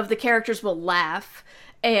 one of the characters will laugh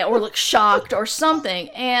or look shocked or something.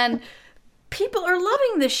 And people are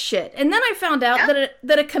loving this shit. And then I found out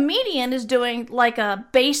that a comedian is doing like a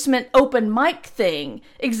basement open mic thing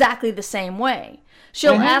exactly the same way.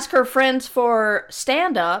 She'll ask her friends for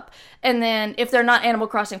stand-up, and then if they're not Animal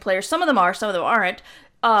Crossing players, some of them are, some of them aren't,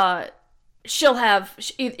 she'll have,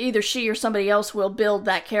 either she or somebody else will build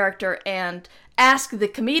that character and ask the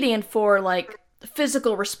comedian for, like,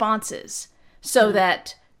 physical responses so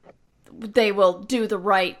that they will do the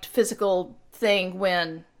right physical thing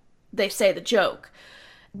when they say the joke.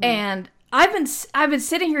 And I've been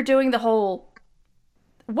sitting here doing the whole,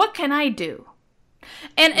 what can I do?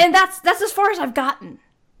 And that's as far as I've gotten.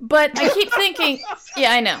 But I keep thinking,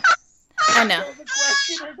 yeah, I know. So the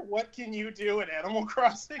question is, what can you do in Animal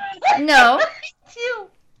Crossing? No,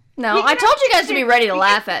 I told you guys to be ready to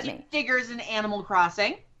laugh at me. Diggers in Animal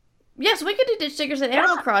Crossing. Yes, we could do ditch diggers in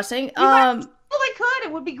Animal Crossing. Well, I could.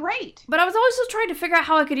 It would be great. But I was always trying to figure out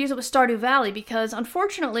how I could use it with Stardew Valley, because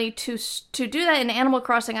unfortunately, to do that in Animal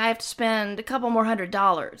Crossing, I have to spend a couple more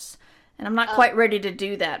 $100s, and I'm not quite ready to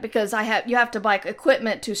do that because you have to buy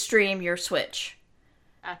equipment to stream your Switch,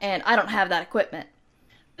 and I don't have that equipment.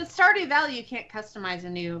 But Stardew Valley, you can't customize a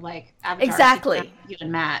new avatar. Exactly. You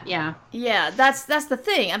and Matt, yeah. Yeah, that's the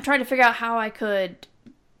thing. I'm trying to figure out how I could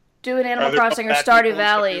do an Animal Crossing or Stardew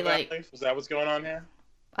Valley. Is that what's going on here?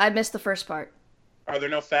 I missed the first part. Are there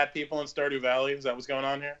no fat people in Stardew Valley? Is that what's going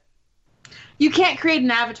on here? You can't create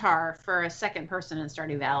an avatar for a second person in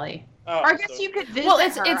Stardew Valley. Or I guess you could visit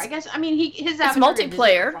her. I guess, I mean, his avatar. It's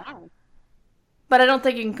multiplayer. But I don't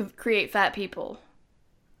think you can create fat people.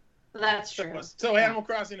 That's true. So Animal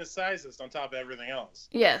Crossing is sizist on top of everything else.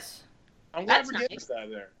 Yes. I'm glad we're getting that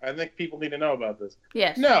there. I think people need to know about this.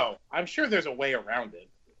 Yes. No, I'm sure there's a way around it.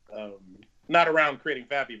 Not around creating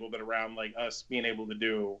fat people, but around us being able to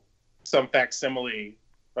do some facsimile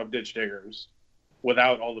of ditch diggers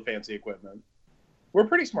without all the fancy equipment. We're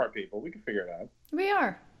pretty smart people. We can figure it out. We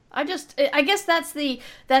are. I guess that's the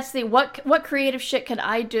what creative shit can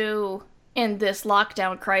I do in this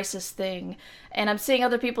lockdown crisis thing, and I'm seeing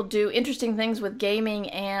other people do interesting things with gaming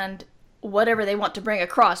and whatever they want to bring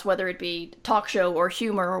across, whether it be talk show or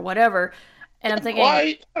humor or whatever. And I'm thinking,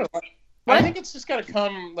 I think it's just got to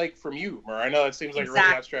come from you, Mer. I know it seems like a really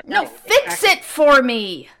abstract. No, fix it for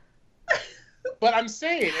me. But I'm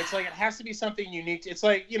saying it has to be something unique. It's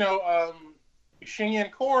Xingyan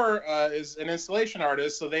Core is an installation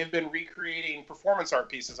artist, so they've been recreating performance art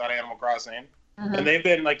pieces on Animal Crossing. And they've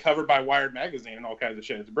been covered by Wired magazine and all kinds of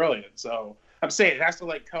shit. It's brilliant. So I'm saying it has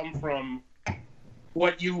to come from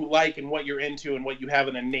what you like and what you're into and what you have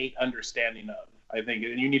an innate understanding of. I think,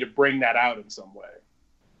 and you need to bring that out in some way.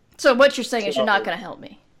 So what you're saying is you're not going to help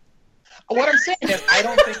me. What I'm saying is I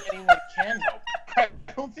don't think anyone can help. I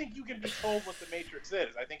don't think you can be told what the Matrix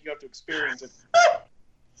is. I think you have to experience it.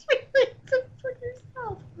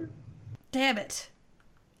 Damn it.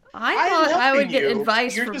 I thought I would get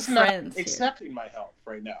advice from friends. You're just not accepting my help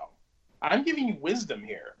right now. I'm giving you wisdom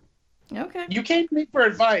here. Okay. You came to me for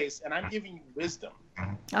advice, and I'm giving you wisdom.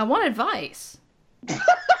 I want advice. I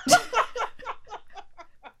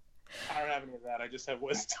don't have any of that. I just have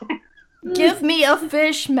wisdom. Give me a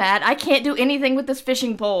fish, Matt. I can't do anything with this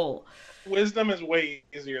fishing pole. Wisdom is way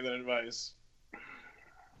easier than advice.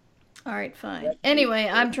 All right, fine. Anyway,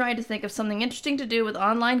 I'm trying to think of something interesting to do with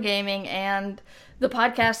online gaming and the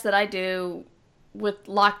podcast that I do with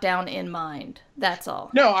lockdown in mind. That's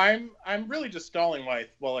all. No, I'm really just stalling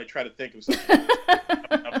while I try to think of something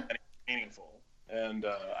meaningful. And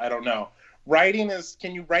I don't know. Writing is.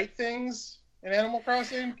 Can you write things in Animal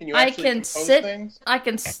Crossing? Can you actually compose things?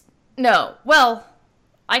 No. Well,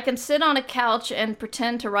 I can sit on a couch and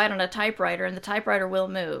pretend to write on a typewriter, and the typewriter will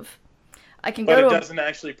move. But it doesn't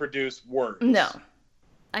actually produce words. No.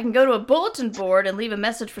 I can go to a bulletin board and leave a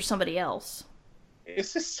message for somebody else.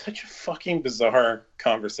 This is such a fucking bizarre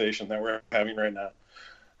conversation that we're having right now.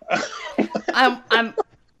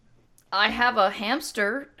 I have a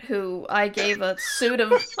hamster who I gave a suit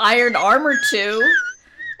of iron armor to,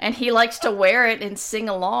 and he likes to wear it and sing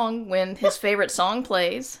along when his favorite song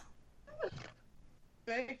plays.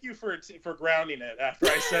 Thank you for grounding it after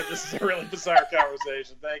I said this is a really bizarre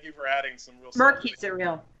conversation. Thank you for adding some real. Merc keeps it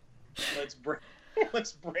real. Let's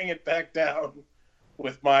bring it back down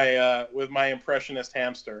with my impressionist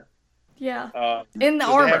hamster. Yeah. In the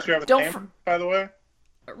armor. The hamster have a name, by the way?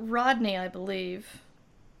 Rodney, I believe.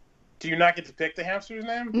 Do you not get to pick the hamster's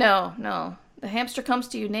name? No. The hamster comes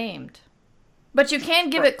to you named. But you can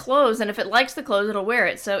give it clothes, and if it likes the clothes, it'll wear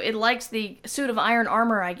it. So it likes the suit of iron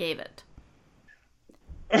armor I gave it.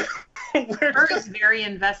 Bert is very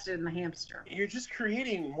invested in the hamster. You're just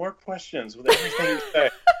creating more questions with everything you say.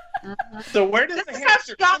 So where does the hamster come from? This is how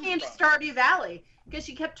she got me into Stardew Valley. because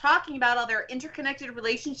she kept talking about all their interconnected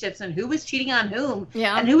relationships and who was cheating on whom.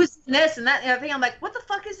 Yeah. And who was this and that and everything. I'm like, what the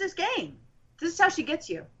fuck is this game? This is how she gets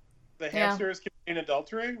you. The hamster is committing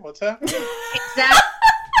adultery? What's happening?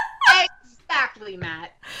 Exactly,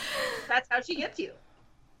 Matt. That's how she gets you.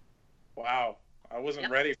 Wow. I wasn't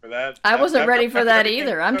ready for that. I wasn't ready for that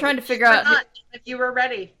either. I'm trying to figure out if you were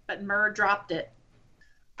ready, but Murr dropped it.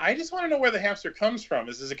 I just want to know where the hamster comes from.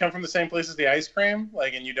 Does it come from the same place as the ice cream?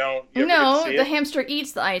 Like, and you No, see the it? hamster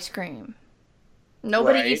eats the ice cream.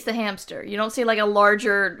 Nobody eats the hamster. You don't see like a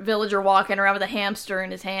larger villager walking around with a hamster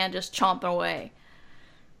in his hand just chomping away.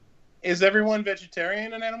 Is everyone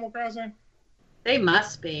vegetarian in Animal Crossing? They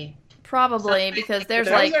must be. Probably, because there's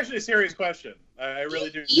that like... was actually a serious question. I really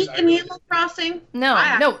do. Eat in Animal Crossing?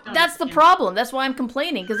 No, that's the problem. That's why I'm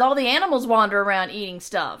complaining, because all the animals wander around eating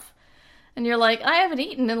stuff. And you're like, I haven't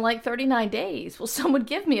eaten in like 39 days. Will someone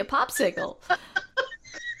give me a popsicle?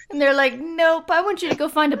 And they're like, nope, I want you to go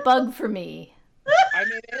find a bug for me. I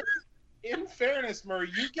mean, in fairness, Murray,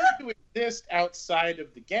 you get to exist outside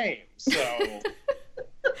of the game, so...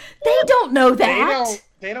 They don't know that.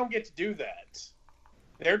 They don't get to do that.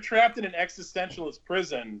 They're trapped in an existentialist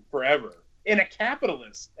prison forever. In a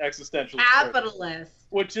capitalist existentialist prison,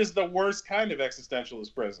 which is the worst kind of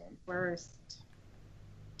existentialist prison. Worst.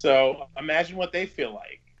 So imagine what they feel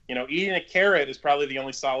like. You know, eating a carrot is probably the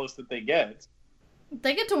only solace that they get.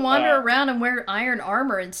 They get to wander around and wear iron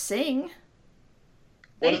armor and sing.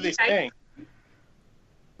 What do they sing?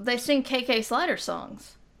 They sing KK Slider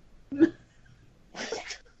songs.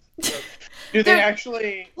 Do they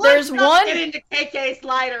actually... There's one... Get into KK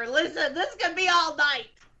Slider. Listen, this could be all night.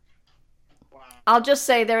 I'll just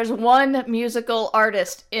say there's one musical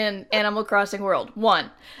artist in Animal Crossing World.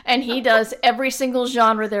 One. And he does every single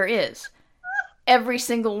genre there is. Every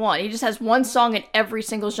single one. He just has one song in every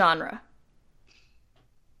single genre.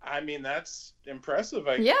 I mean, that's impressive,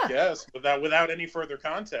 I guess. Without any further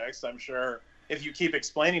context, I'm sure if you keep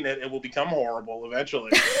explaining it, it will become horrible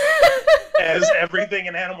eventually. As everything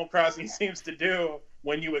in Animal Crossing seems to do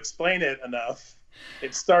when you explain it enough.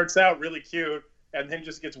 It starts out really cute and then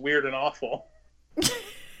just gets weird and awful.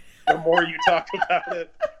 The more you talk about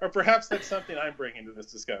it. Or perhaps that's something I'm bringing to this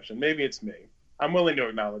discussion. Maybe it's me. I'm willing to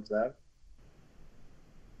acknowledge that.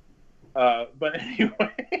 But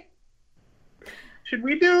anyway, should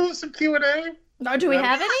we do some Q&A? No, do we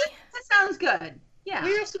have any? That sounds good. Yeah.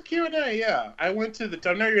 We have some Q&A, yeah. I went to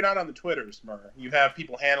I know you're not on the Twitters, Mur. You have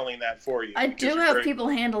people handling that for you. I do have people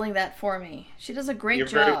handling that for me. She does a great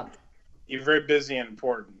job. You're very busy and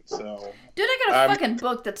important, so... Dude, I got a fucking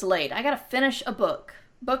book that's late. I gotta finish a book.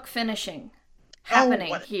 Book finishing.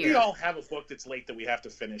 Happening here. We all have a book that's late that we have to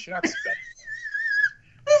finish. You're not spending.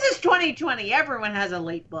 This is 2020. Everyone has a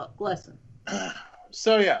late book. Listen.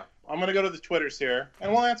 So, yeah. I'm going to go to the Twitters here, and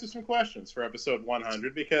we'll answer some questions for episode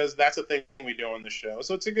 100, because that's a thing we do on the show,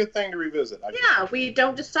 so it's a good thing to revisit. Yeah, we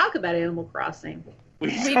don't just talk about Animal Crossing.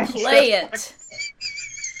 We play it.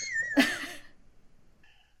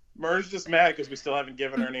 Mur's just mad because we still haven't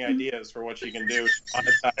given her any ideas for what she can do.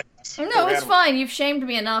 No, it's fine. You've shamed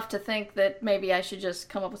me enough to think that maybe I should just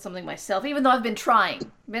come up with something myself, even though I've been trying.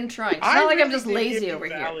 It's not like I'm just lazy over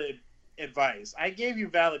here. Advice. I gave you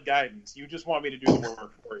valid guidance. You just want me to do the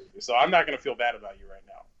work for you. So I'm not going to feel bad about you right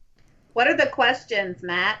now. What are the questions,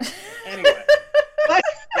 Matt? Anyway. What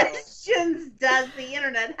questions does the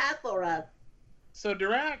internet have for us? So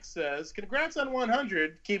Dirac says, congrats on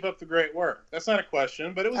 100. Keep up the great work. That's not a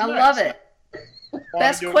question, but it was nice. I love it.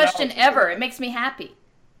 Best question ever. It makes me happy.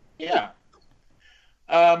 Yeah.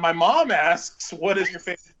 My mom asks, what is your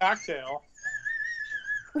favorite cocktail?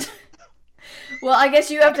 Well, I guess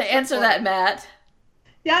you have to answer that, Matt.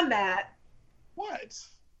 Yeah, Matt. What?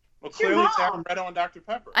 Well, clearly it's Amaretto and Dr.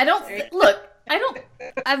 Pepper.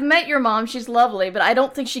 I've met your mom. She's lovely, but I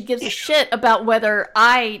don't think she gives a shit about whether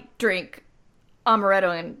I drink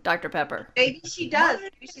Amaretto and Dr. Pepper. Maybe she does.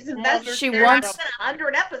 Maybe she's invested. She wants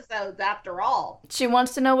 100 episodes after all. She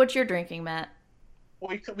wants to know what you're drinking, Matt.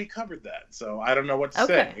 Well, we covered that, so I don't know what to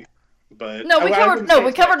say. But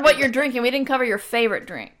we covered what you're drinking. We didn't cover your favorite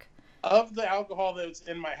drink. Of the alcohol that's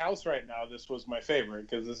in my house right now, this was my favorite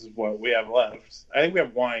because this is what we have left. I think we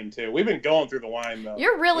have wine too. We've been going through the wine though.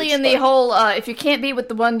 You're really in the whole if you can't be with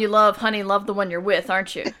the one you love, honey, love the one you're with,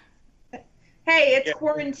 aren't you? Hey, it's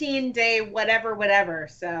quarantine day, whatever.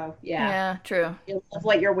 So yeah. Yeah, true. You love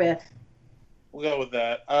what you're with. We'll go with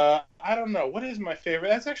that. I don't know. What is my favorite?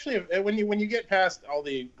 That's actually when you get past all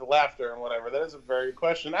the laughter and whatever. That is a very good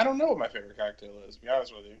question. I don't know what my favorite cocktail is. To be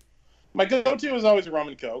honest with you. My go-to is always rum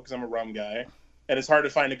and coke because I'm a rum guy, and it's hard to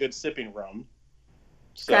find a good sipping rum.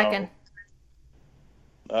 So, Cracking.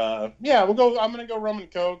 Yeah, I'm gonna go rum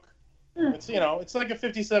and coke. It's it's like a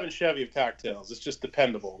 '57 Chevy of cocktails. It's just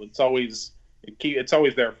dependable. It's always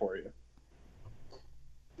there for you.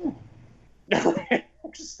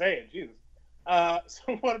 I'm just saying, Jesus.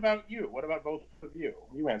 So what about you? What about both of you?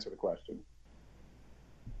 You answer the question.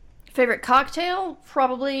 Favorite cocktail?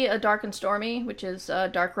 Probably a dark and stormy, which is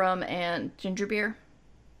dark rum and ginger beer.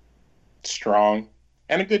 Strong.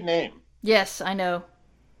 And a good name. Yes, I know.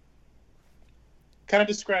 Kind of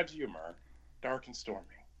describes you, Mer. Dark and stormy.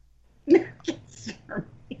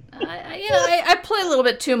 I play a little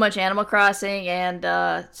bit too much Animal Crossing and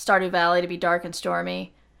Stardew Valley to be dark and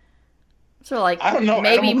stormy. Sort of like, I don't know.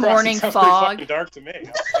 Maybe Animal Morning Crossing Fog. Pretty dark to me.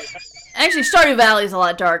 Actually, Stardew Valley is a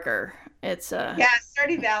lot darker. It's Yeah,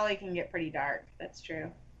 Stardew Valley can get pretty dark. That's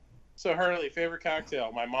true. So Hurley, favorite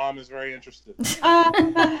cocktail? My mom is very interested.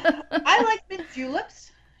 I like mint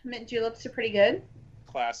juleps. Mint juleps are pretty good.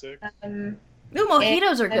 Classic. Ooh,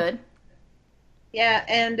 mojitos are good. Yeah,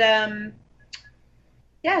 and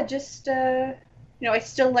just I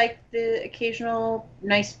still like the occasional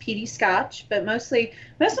nice peaty scotch, but most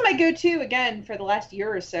of my go-to again for the last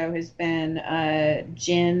year or so has been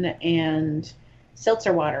gin and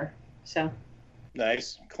seltzer water. So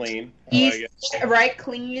nice, clean. Easy, right?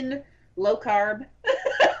 Clean, low carb,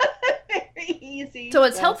 very easy. So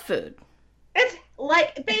it's health food. It's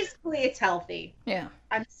like basically it's healthy. Yeah,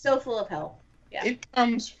 I'm so full of health. Yeah, it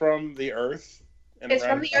comes from the earth. It's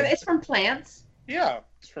from the earth. It's from plants. Yeah,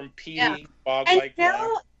 it's from pea, bog and like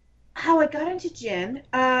now, how I got into gin,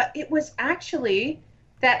 it was actually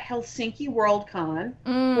that Helsinki World Con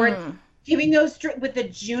where it's giving those with the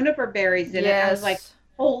juniper berries in it. I was like,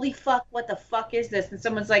 holy fuck, what the fuck is this? And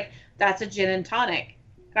someone's like, that's a gin and tonic.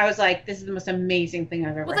 And I was like, this is the most amazing thing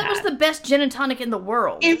I've ever had. Well, that was the best gin and tonic in the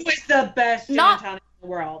world. It was the best gin and tonic in the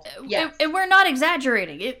world. Yes. And we're not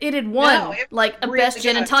exaggerating. It had won a really best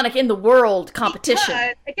gin and tonic in the world competition.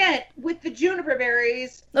 Because, again, with the juniper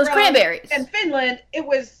berries, those cranberries, in Finland, it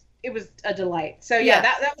was a delight. So yeah,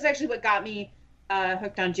 that was actually what got me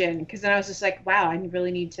hooked on gin. Because then I was just like, wow, I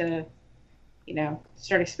really need to,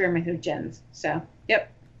 start experimenting with gins. So yep,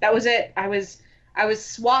 that was it. I was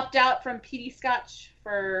swapped out from peaty scotch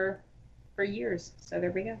for years. So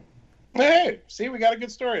there we go. Hey, see, we got a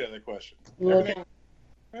good story to that question. Everything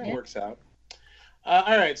works out.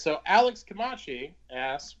 All right, so Alex Camachi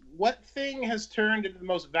asks, what thing has turned into the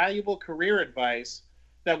most valuable career advice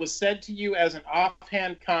that was said to you as an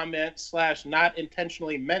offhand comment / not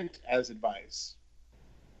intentionally meant as advice?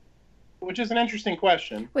 Which is an interesting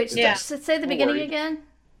question. Wait, say the beginning again.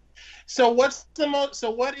 So what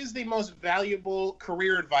is the most valuable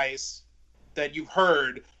career advice that you've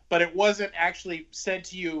heard, but it wasn't actually said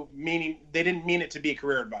to you, meaning they didn't mean it to be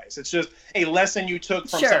career advice? It's just a lesson you took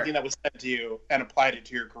from something that was said to you and applied it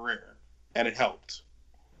to your career, and it helped.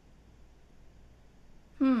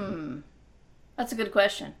 That's a good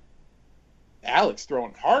question. Alex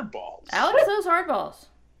throwing hardballs. Alex throws hardballs.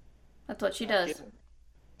 That's what she does.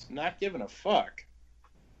 Not giving a fuck.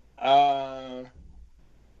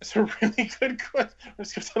 It's a really good question. I'm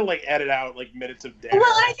just going to edit out minutes of data.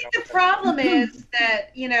 Well, I think the problem is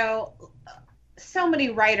that, so many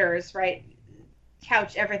writers, right,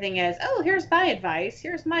 couch everything as, oh, here's my advice,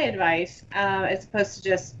 as opposed to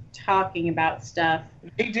just talking about stuff.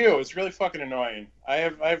 They do. It's really fucking annoying.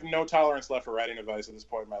 I have no tolerance left for writing advice at this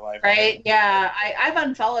point in my life. Right? Yeah. I've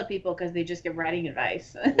unfollowed people because they just give writing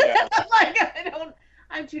advice. Yeah.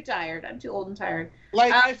 I'm too tired. I'm too old and tired.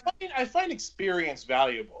 I find experience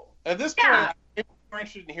valuable. At this point, I'm more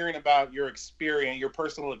interested in hearing about your experience, your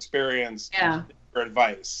personal experience, your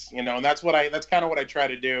advice. And that's kind of what I try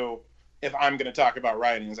to do if I'm going to talk about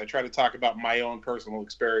writing. Is I try to talk about my own personal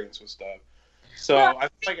experience with stuff. So I feel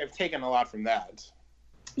like I've taken a lot from that.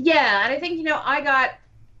 Yeah, and I think I got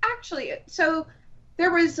so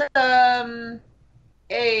there was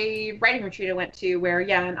a writing retreat I went to where,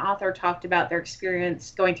 an author talked about their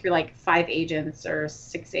experience going through 5 agents or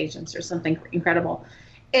 6 agents or something incredible.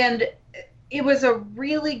 And it was a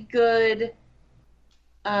really good,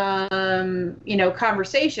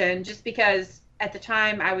 conversation just because at the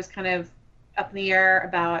time I was kind of up in the air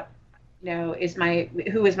about, who is my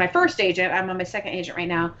first agent? I'm on my second agent right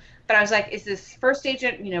now. But I was like, is this first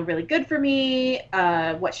agent, really good for me?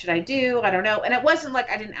 What should I do? I don't know. And it wasn't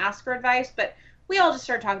like I didn't ask for advice, but we all just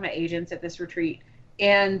started talking about agents at this retreat.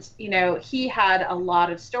 And, he had a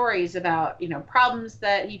lot of stories about, problems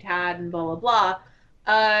that he'd had and blah, blah, blah.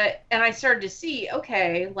 And I started to see,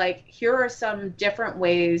 okay, here are some different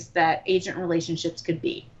ways that agent relationships could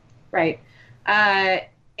be, right?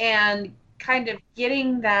 And kind of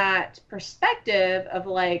getting that perspective of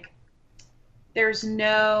there's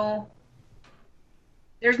not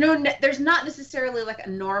necessarily a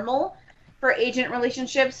normal, for agent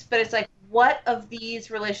relationships, but it's like, what of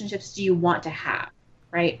these relationships do you want to have,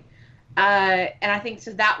 right? And I think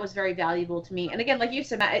so that was very valuable to me. And again, like you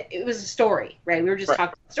said, Matt, it was a story, right? We were just talking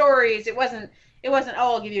about stories. It wasn't, oh,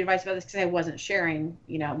 I'll give you advice about this because I wasn't sharing,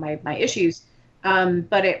 my issues.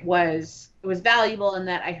 But it was valuable in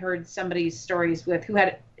that I heard somebody's stories who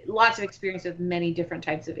had lots of experience with many different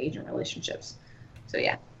types of agent relationships. So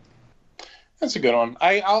yeah. That's a good one.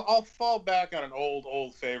 I'll fall back on an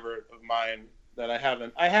old favorite of mine that I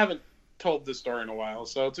haven't told this story in a while,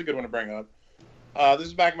 so it's a good one to bring up. This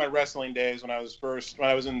is back in my wrestling days when I was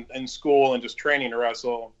in school and just training to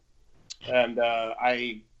wrestle, and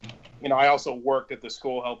I also worked at the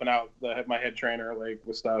school helping out my head trainer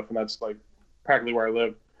with stuff, and that's practically where I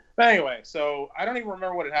lived. But anyway, so I don't even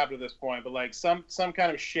remember what had happened at this point, but some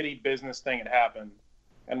kind of shitty business thing had happened,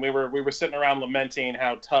 and we were sitting around lamenting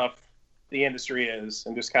how tough the industry is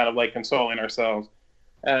and just kind of consoling ourselves.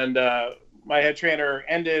 And my head trainer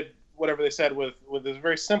ended whatever they said with this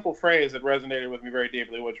very simple phrase that resonated with me very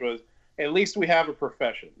deeply, which was, at least we have a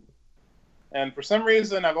profession. And for some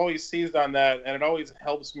reason, I've always seized on that, and it always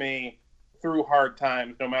helps me through hard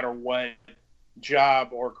times, no matter what job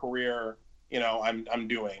or career, I'm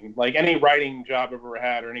doing. Like any writing job I've ever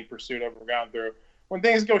had or any pursuit I've ever gone through, when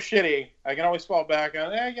things go shitty, I can always fall back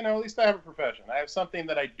on, at least I have a profession. I have something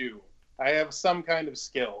that I do. I have some kind of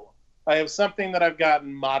skill. I have something that I've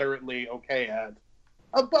gotten moderately okay at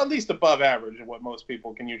least above average of what most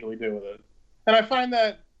people can usually do with it. And I find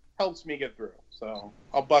that helps me get through. So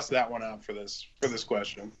I'll bust that one out for this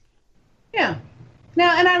question. Yeah. No,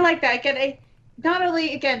 and I like that. Again, not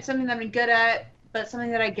only, something that I'm good at, but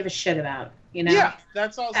something that I give a shit about, Yeah,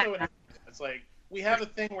 that's also what it's like. We have a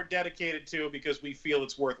thing we're dedicated to because we feel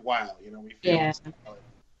it's worthwhile. We feel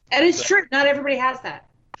and it's true. Not everybody has that.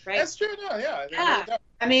 Right? That's true. No, yeah. Yeah.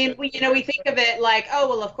 I mean, we think of it like, oh,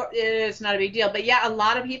 well, of course, it's not a big deal. But yeah, a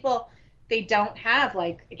lot of people, they don't have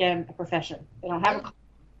a profession. They don't have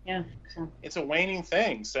a, So. It's a waning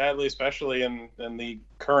thing, sadly, especially in the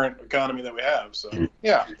current economy that we have. So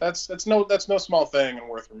yeah, that's no small thing and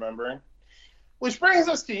worth remembering. Which brings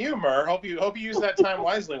us to you, Mur. Hope you used that time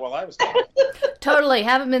wisely while I was talking. Totally.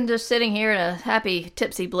 Haven't been just sitting here in a happy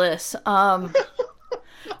tipsy bliss.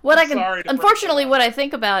 What I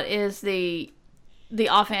think about is the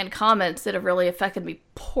offhand comments that have really affected me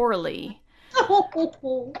poorly.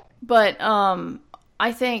 But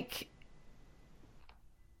I think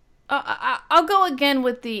I'll go again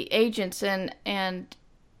with the agents and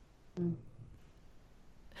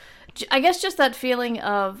I guess just that feeling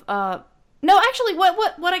of no, actually,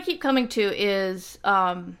 what I keep coming to is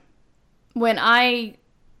when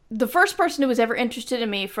the first person who was ever interested in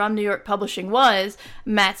me from New York Publishing was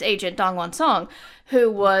Matt's agent, Dongwon Song, who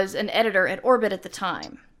was an editor at Orbit at the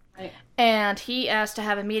time. Right. And he asked to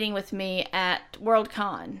have a meeting with me at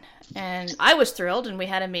Worldcon. And I was thrilled, and we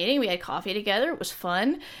had a meeting. We had coffee together. It was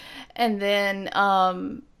fun. And then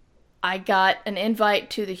I got an invite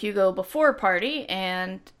to the Hugo Before party,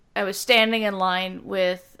 and I was standing in line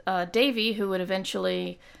with Davey, who would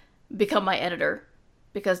eventually become my editor,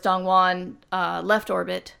 because Dongwon left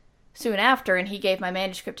Orbit soon after, and he gave my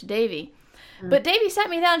manuscript to Davey. But Davey sat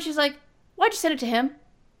me down, and she's like, why'd you send it to him?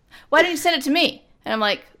 Why didn't you send it to me? And I'm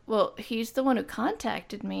like, well, he's the one who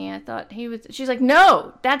contacted me. I thought he was... She's like,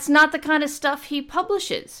 no, that's not the kind of stuff he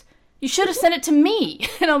publishes. You should have sent it to me.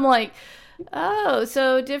 And I'm like, oh,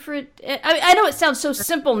 so different... I know it sounds so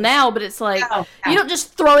simple now, but it's like, you don't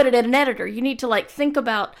just throw it at an editor. You need to, think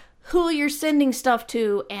about who you're sending stuff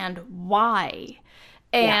to and why.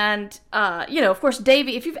 And, of course,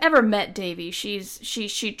 Davey, if you've ever met Davey,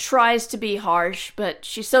 she tries to be harsh, but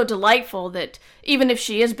she's so delightful that even if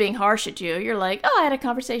she is being harsh at you, you're like, oh, I had a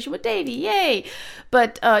conversation with Davey, yay.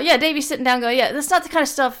 But, Davey's sitting down going, that's not the kind of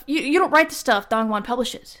stuff, you don't write the stuff Dongwon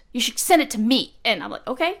publishes. You should send it to me. And I'm like,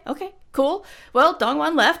 okay, cool. Well,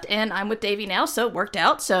 Dongwon left, and I'm with Davey now, so it worked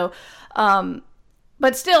out. So,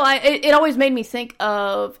 but still, it always made me think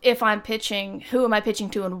of, if I'm pitching, who am I pitching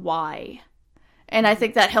to and why? And I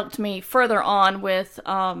think that helped me further on with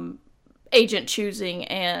agent choosing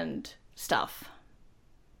and stuff.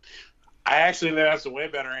 I actually think that's a way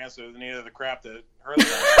better answer than either the crap that Hurley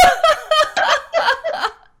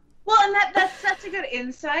Well, and that's such a good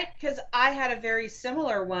insight, because I had a very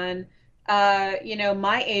similar one.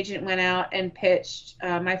 My agent went out and pitched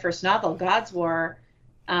my first novel, God's War,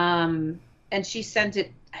 and she sent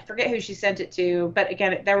it. I forget who she sent it to, but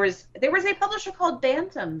again, there was a publisher called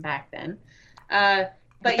Bantam back then.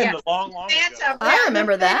 But yeah, long Bantam, ago. I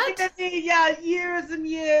remember that. Yeah, years and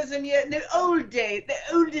years and years, the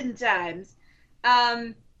olden times.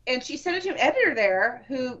 And she sent it to an editor there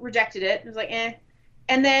who rejected it and was like, eh.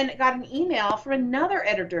 And then got an email from another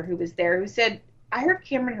editor who was there who said, I heard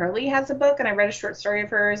Kameron Hurley has a book, and I read a short story of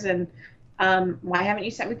hers, and why haven't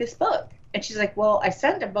you sent me this book? And she's like, well, I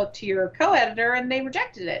sent a book to your co-editor, and they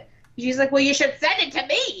rejected it. She's like, well, you should send it to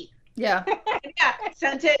me. Yeah. Yeah,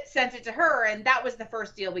 sent it to her, and that was the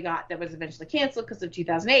first deal we got that was eventually canceled because of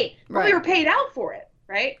 2008. But Right. we were paid out for it,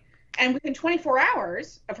 right? And within 24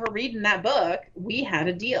 hours of her reading that book, we had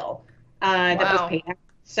a deal that was paid out.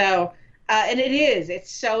 So, and it's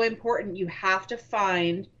so important. You have to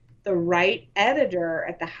find the right editor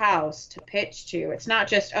at the house to pitch to. It's not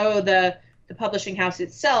just, the publishing house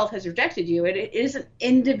itself has rejected you. It is an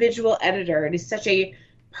individual editor. It is such a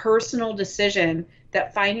personal decision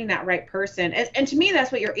that finding that right person, and to me,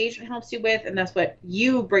 that's what your agent helps you with, and that's what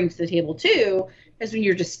you bring to the table too, is when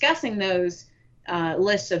you're discussing those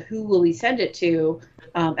lists of who will we send it to.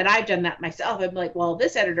 And I've done that myself. I'm like, well,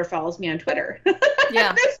 this editor follows me on Twitter.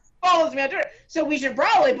 Yeah. This follows me on Twitter, so we should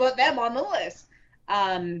probably put them on the list.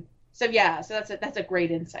 So that's a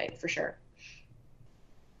great insight for sure.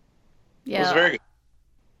 Yeah. It was very good.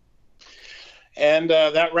 And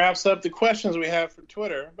that wraps up the questions we have for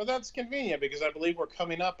Twitter. But that's convenient because I believe we're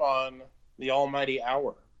coming up on the almighty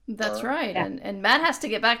hour. That's right. Yeah. And Matt has to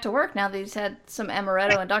get back to work now that he's had some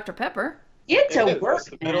amaretto and Dr. Pepper. It's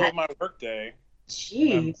the middle of my work day.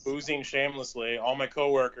 Jeez. I'm boozing shamelessly. All my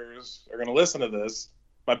coworkers are going to listen to this.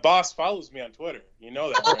 My boss follows me on Twitter. You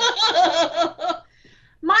know that, right?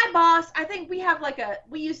 My boss, I think we have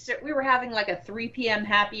we were having like a 3 p.m.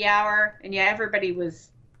 happy hour, and yeah, everybody was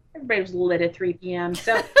lit at 3 p.m.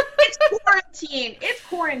 So it's quarantine. It's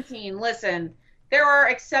quarantine. Listen, there are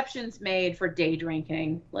exceptions made for day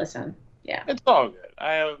drinking. Listen, yeah. It's all good.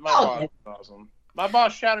 My boss is awesome. My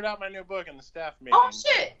boss shouted out my new book in the staff meeting. Oh,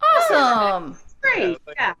 shit. Awesome. Great.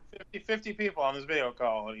 Yeah. 50 people on this video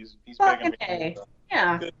call, and he's fucking begging me.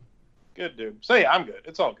 Yeah. Good dude. So yeah, I'm good.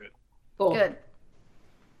 It's all good. Cool. Good.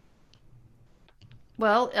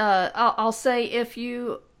 Well, I'll say if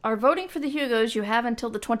you are voting for the Hugos, you have until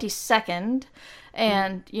the 22nd.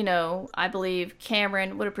 And, I believe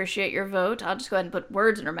Cameron would appreciate your vote. I'll just go ahead and put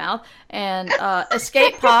words in her mouth. And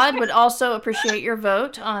Escape Pod would also appreciate your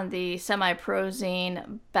vote on the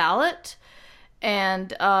semi-prozine ballot.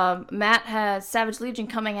 And Matt has Savage Legion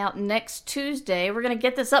coming out next Tuesday. We're going to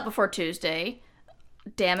get this up before Tuesday.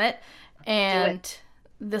 Damn it. And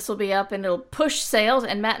this will be up and it'll push sales.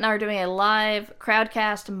 And Matt and I are doing a live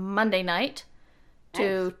crowdcast Monday night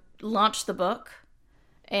to launch the book.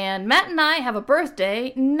 And Matt and I have a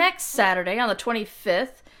birthday next Saturday on the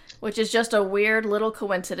 25th, which is just a weird little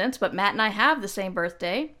coincidence, but Matt and I have the same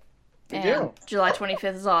birthday. And July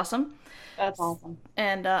 25th is awesome. That's awesome.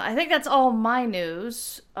 And I think that's all my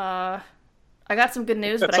news. I got some good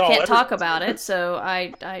news, but I can't talk about it. So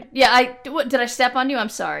did I step on you? I'm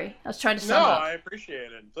sorry. I was trying to sum up. No, I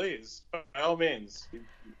appreciate it. Please, by all means,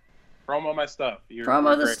 promo my stuff.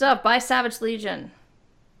 Promo the stuff. Buy Savage Legion.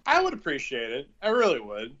 I would appreciate it. I really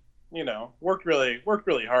would. Worked really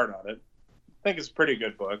hard on it. I think it's a pretty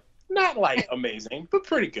good book. Not like amazing, but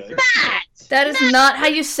pretty good. That is not how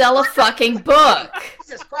you sell a fucking book.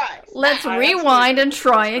 Jesus Christ. Let's rewind and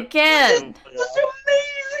try again. This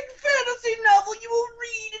amazing fantasy novel you will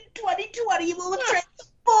read in 2020 will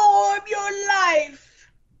transform your life.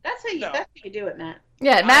 That's how you do it, Matt.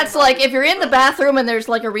 Yeah, Matt's like, if you're in the bathroom and there's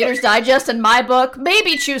like a Reader's Digest in my book,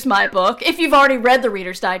 maybe choose my book if you've already read the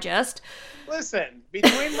Reader's Digest. Listen,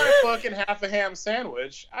 between my book and half a ham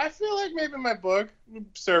sandwich, I feel like maybe my book would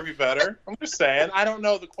serve you better. I'm just saying. I don't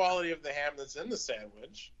know the quality of the ham that's in the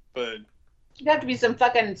sandwich, but you'd have to be some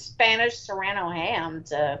fucking Spanish Serrano ham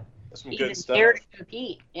to some good stuff. Dare to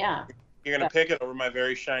compete. Yeah. You're gonna pick it over my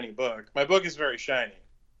very shiny book. My book is very shiny.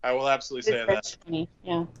 I will absolutely say that. Shiny.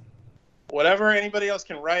 Yeah. Whatever anybody else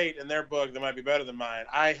can write in their book that might be better than mine,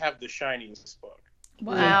 I have the shiniest book.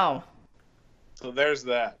 Wow. So there's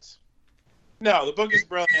that. No, the book is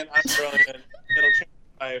brilliant. I'm brilliant. It'll change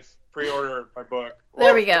my life. Pre-order my book.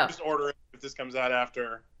 There we go. Just order it if this comes out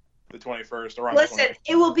after the 21st or on Listen, the 21st.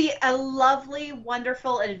 it will be a lovely,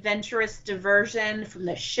 wonderful, adventurous diversion from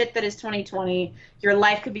the shit that is 2020. Your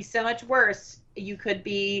life could be so much worse. You could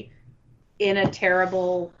be in a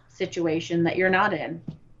terrible situation that you're not in.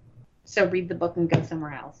 So read the book and go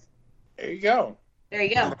somewhere else. There you go. There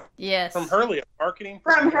you go. Yes. From Hurley, a marketing.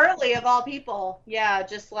 From Hurley, of all people. Yeah,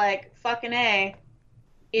 just like fucking A.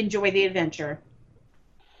 Enjoy the adventure.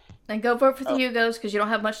 And go vote for the Hugos because you don't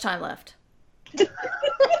have much time left. I'm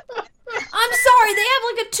sorry, they have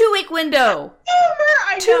like a 2-week window.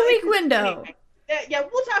 2-week window. Yeah,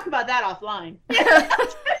 we'll talk about that offline.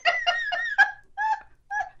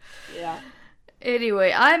 Yeah.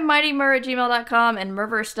 Anyway, I'm mightymur@gmail.com and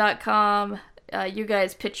murverse.com you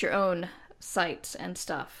guys pitch your own sites and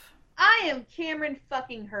stuff. I am Kameron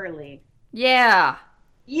fucking Hurley. Yeah.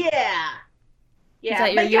 Yeah. Is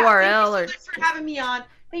that your URL? Thank you so much for having me on.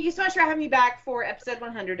 Thank you so much for having me back for episode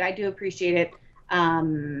 100. I do appreciate it.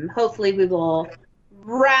 Hopefully we will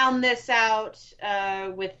round this out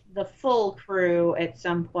with the full crew at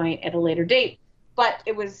some point at a later date. But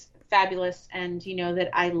it was fabulous, and you know that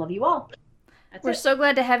I love you all. We're so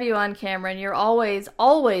glad to have you on, Kameron. You're always,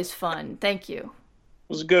 always fun. Thank you. It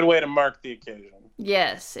was a good way to mark the occasion.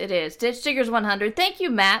 Yes, it is. Ditch Diggers 100. Thank you,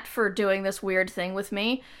 Matt, for doing this weird thing with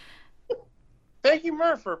me. Thank you,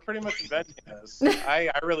 Mur, for pretty much inventing this. I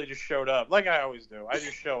really just showed up, like I always do. I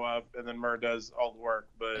just show up, and then Mur does all the work.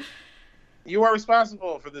 But you are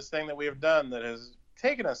responsible for this thing that we have done that has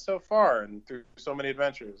taken us so far and through so many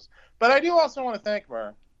adventures. But I do also want to thank,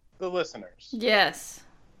 Mur, the listeners. Yes.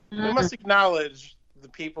 We must acknowledge the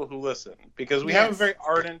people who listen, because we have a very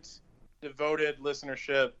ardent, devoted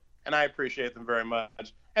listenership, and I appreciate them very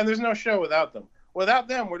much. And there's no show without them. Without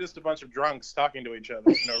them, we're just a bunch of drunks talking to each other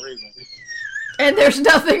for no reason. And there's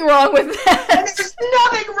nothing wrong with that. There's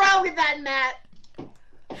nothing wrong with that, Matt.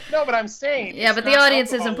 No, but I'm saying... Yeah, but the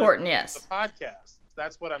audience is important, yes. The podcast.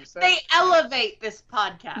 That's what I'm saying. They elevate this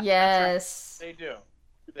podcast. Yes. Right.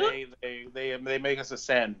 They do. They make us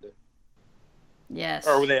ascend. Yes.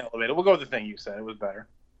 Or they elevate it. We'll go with the thing you said. It was better.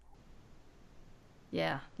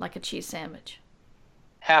 Yeah, like a cheese sandwich.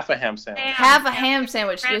 Half a ham sandwich. Half a ham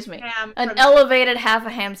sandwich, excuse me. An elevated half a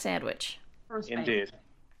ham sandwich. Indeed.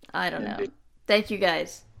 I don't know. Thank you,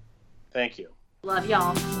 guys. Thank you. Love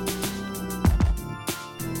y'all.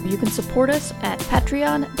 You can support us at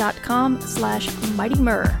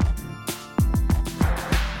patreon.com/mightymur.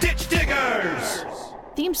 Ditch Diggers!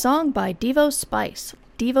 Theme song by Devo Spice.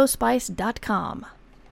 DevoSpice.com.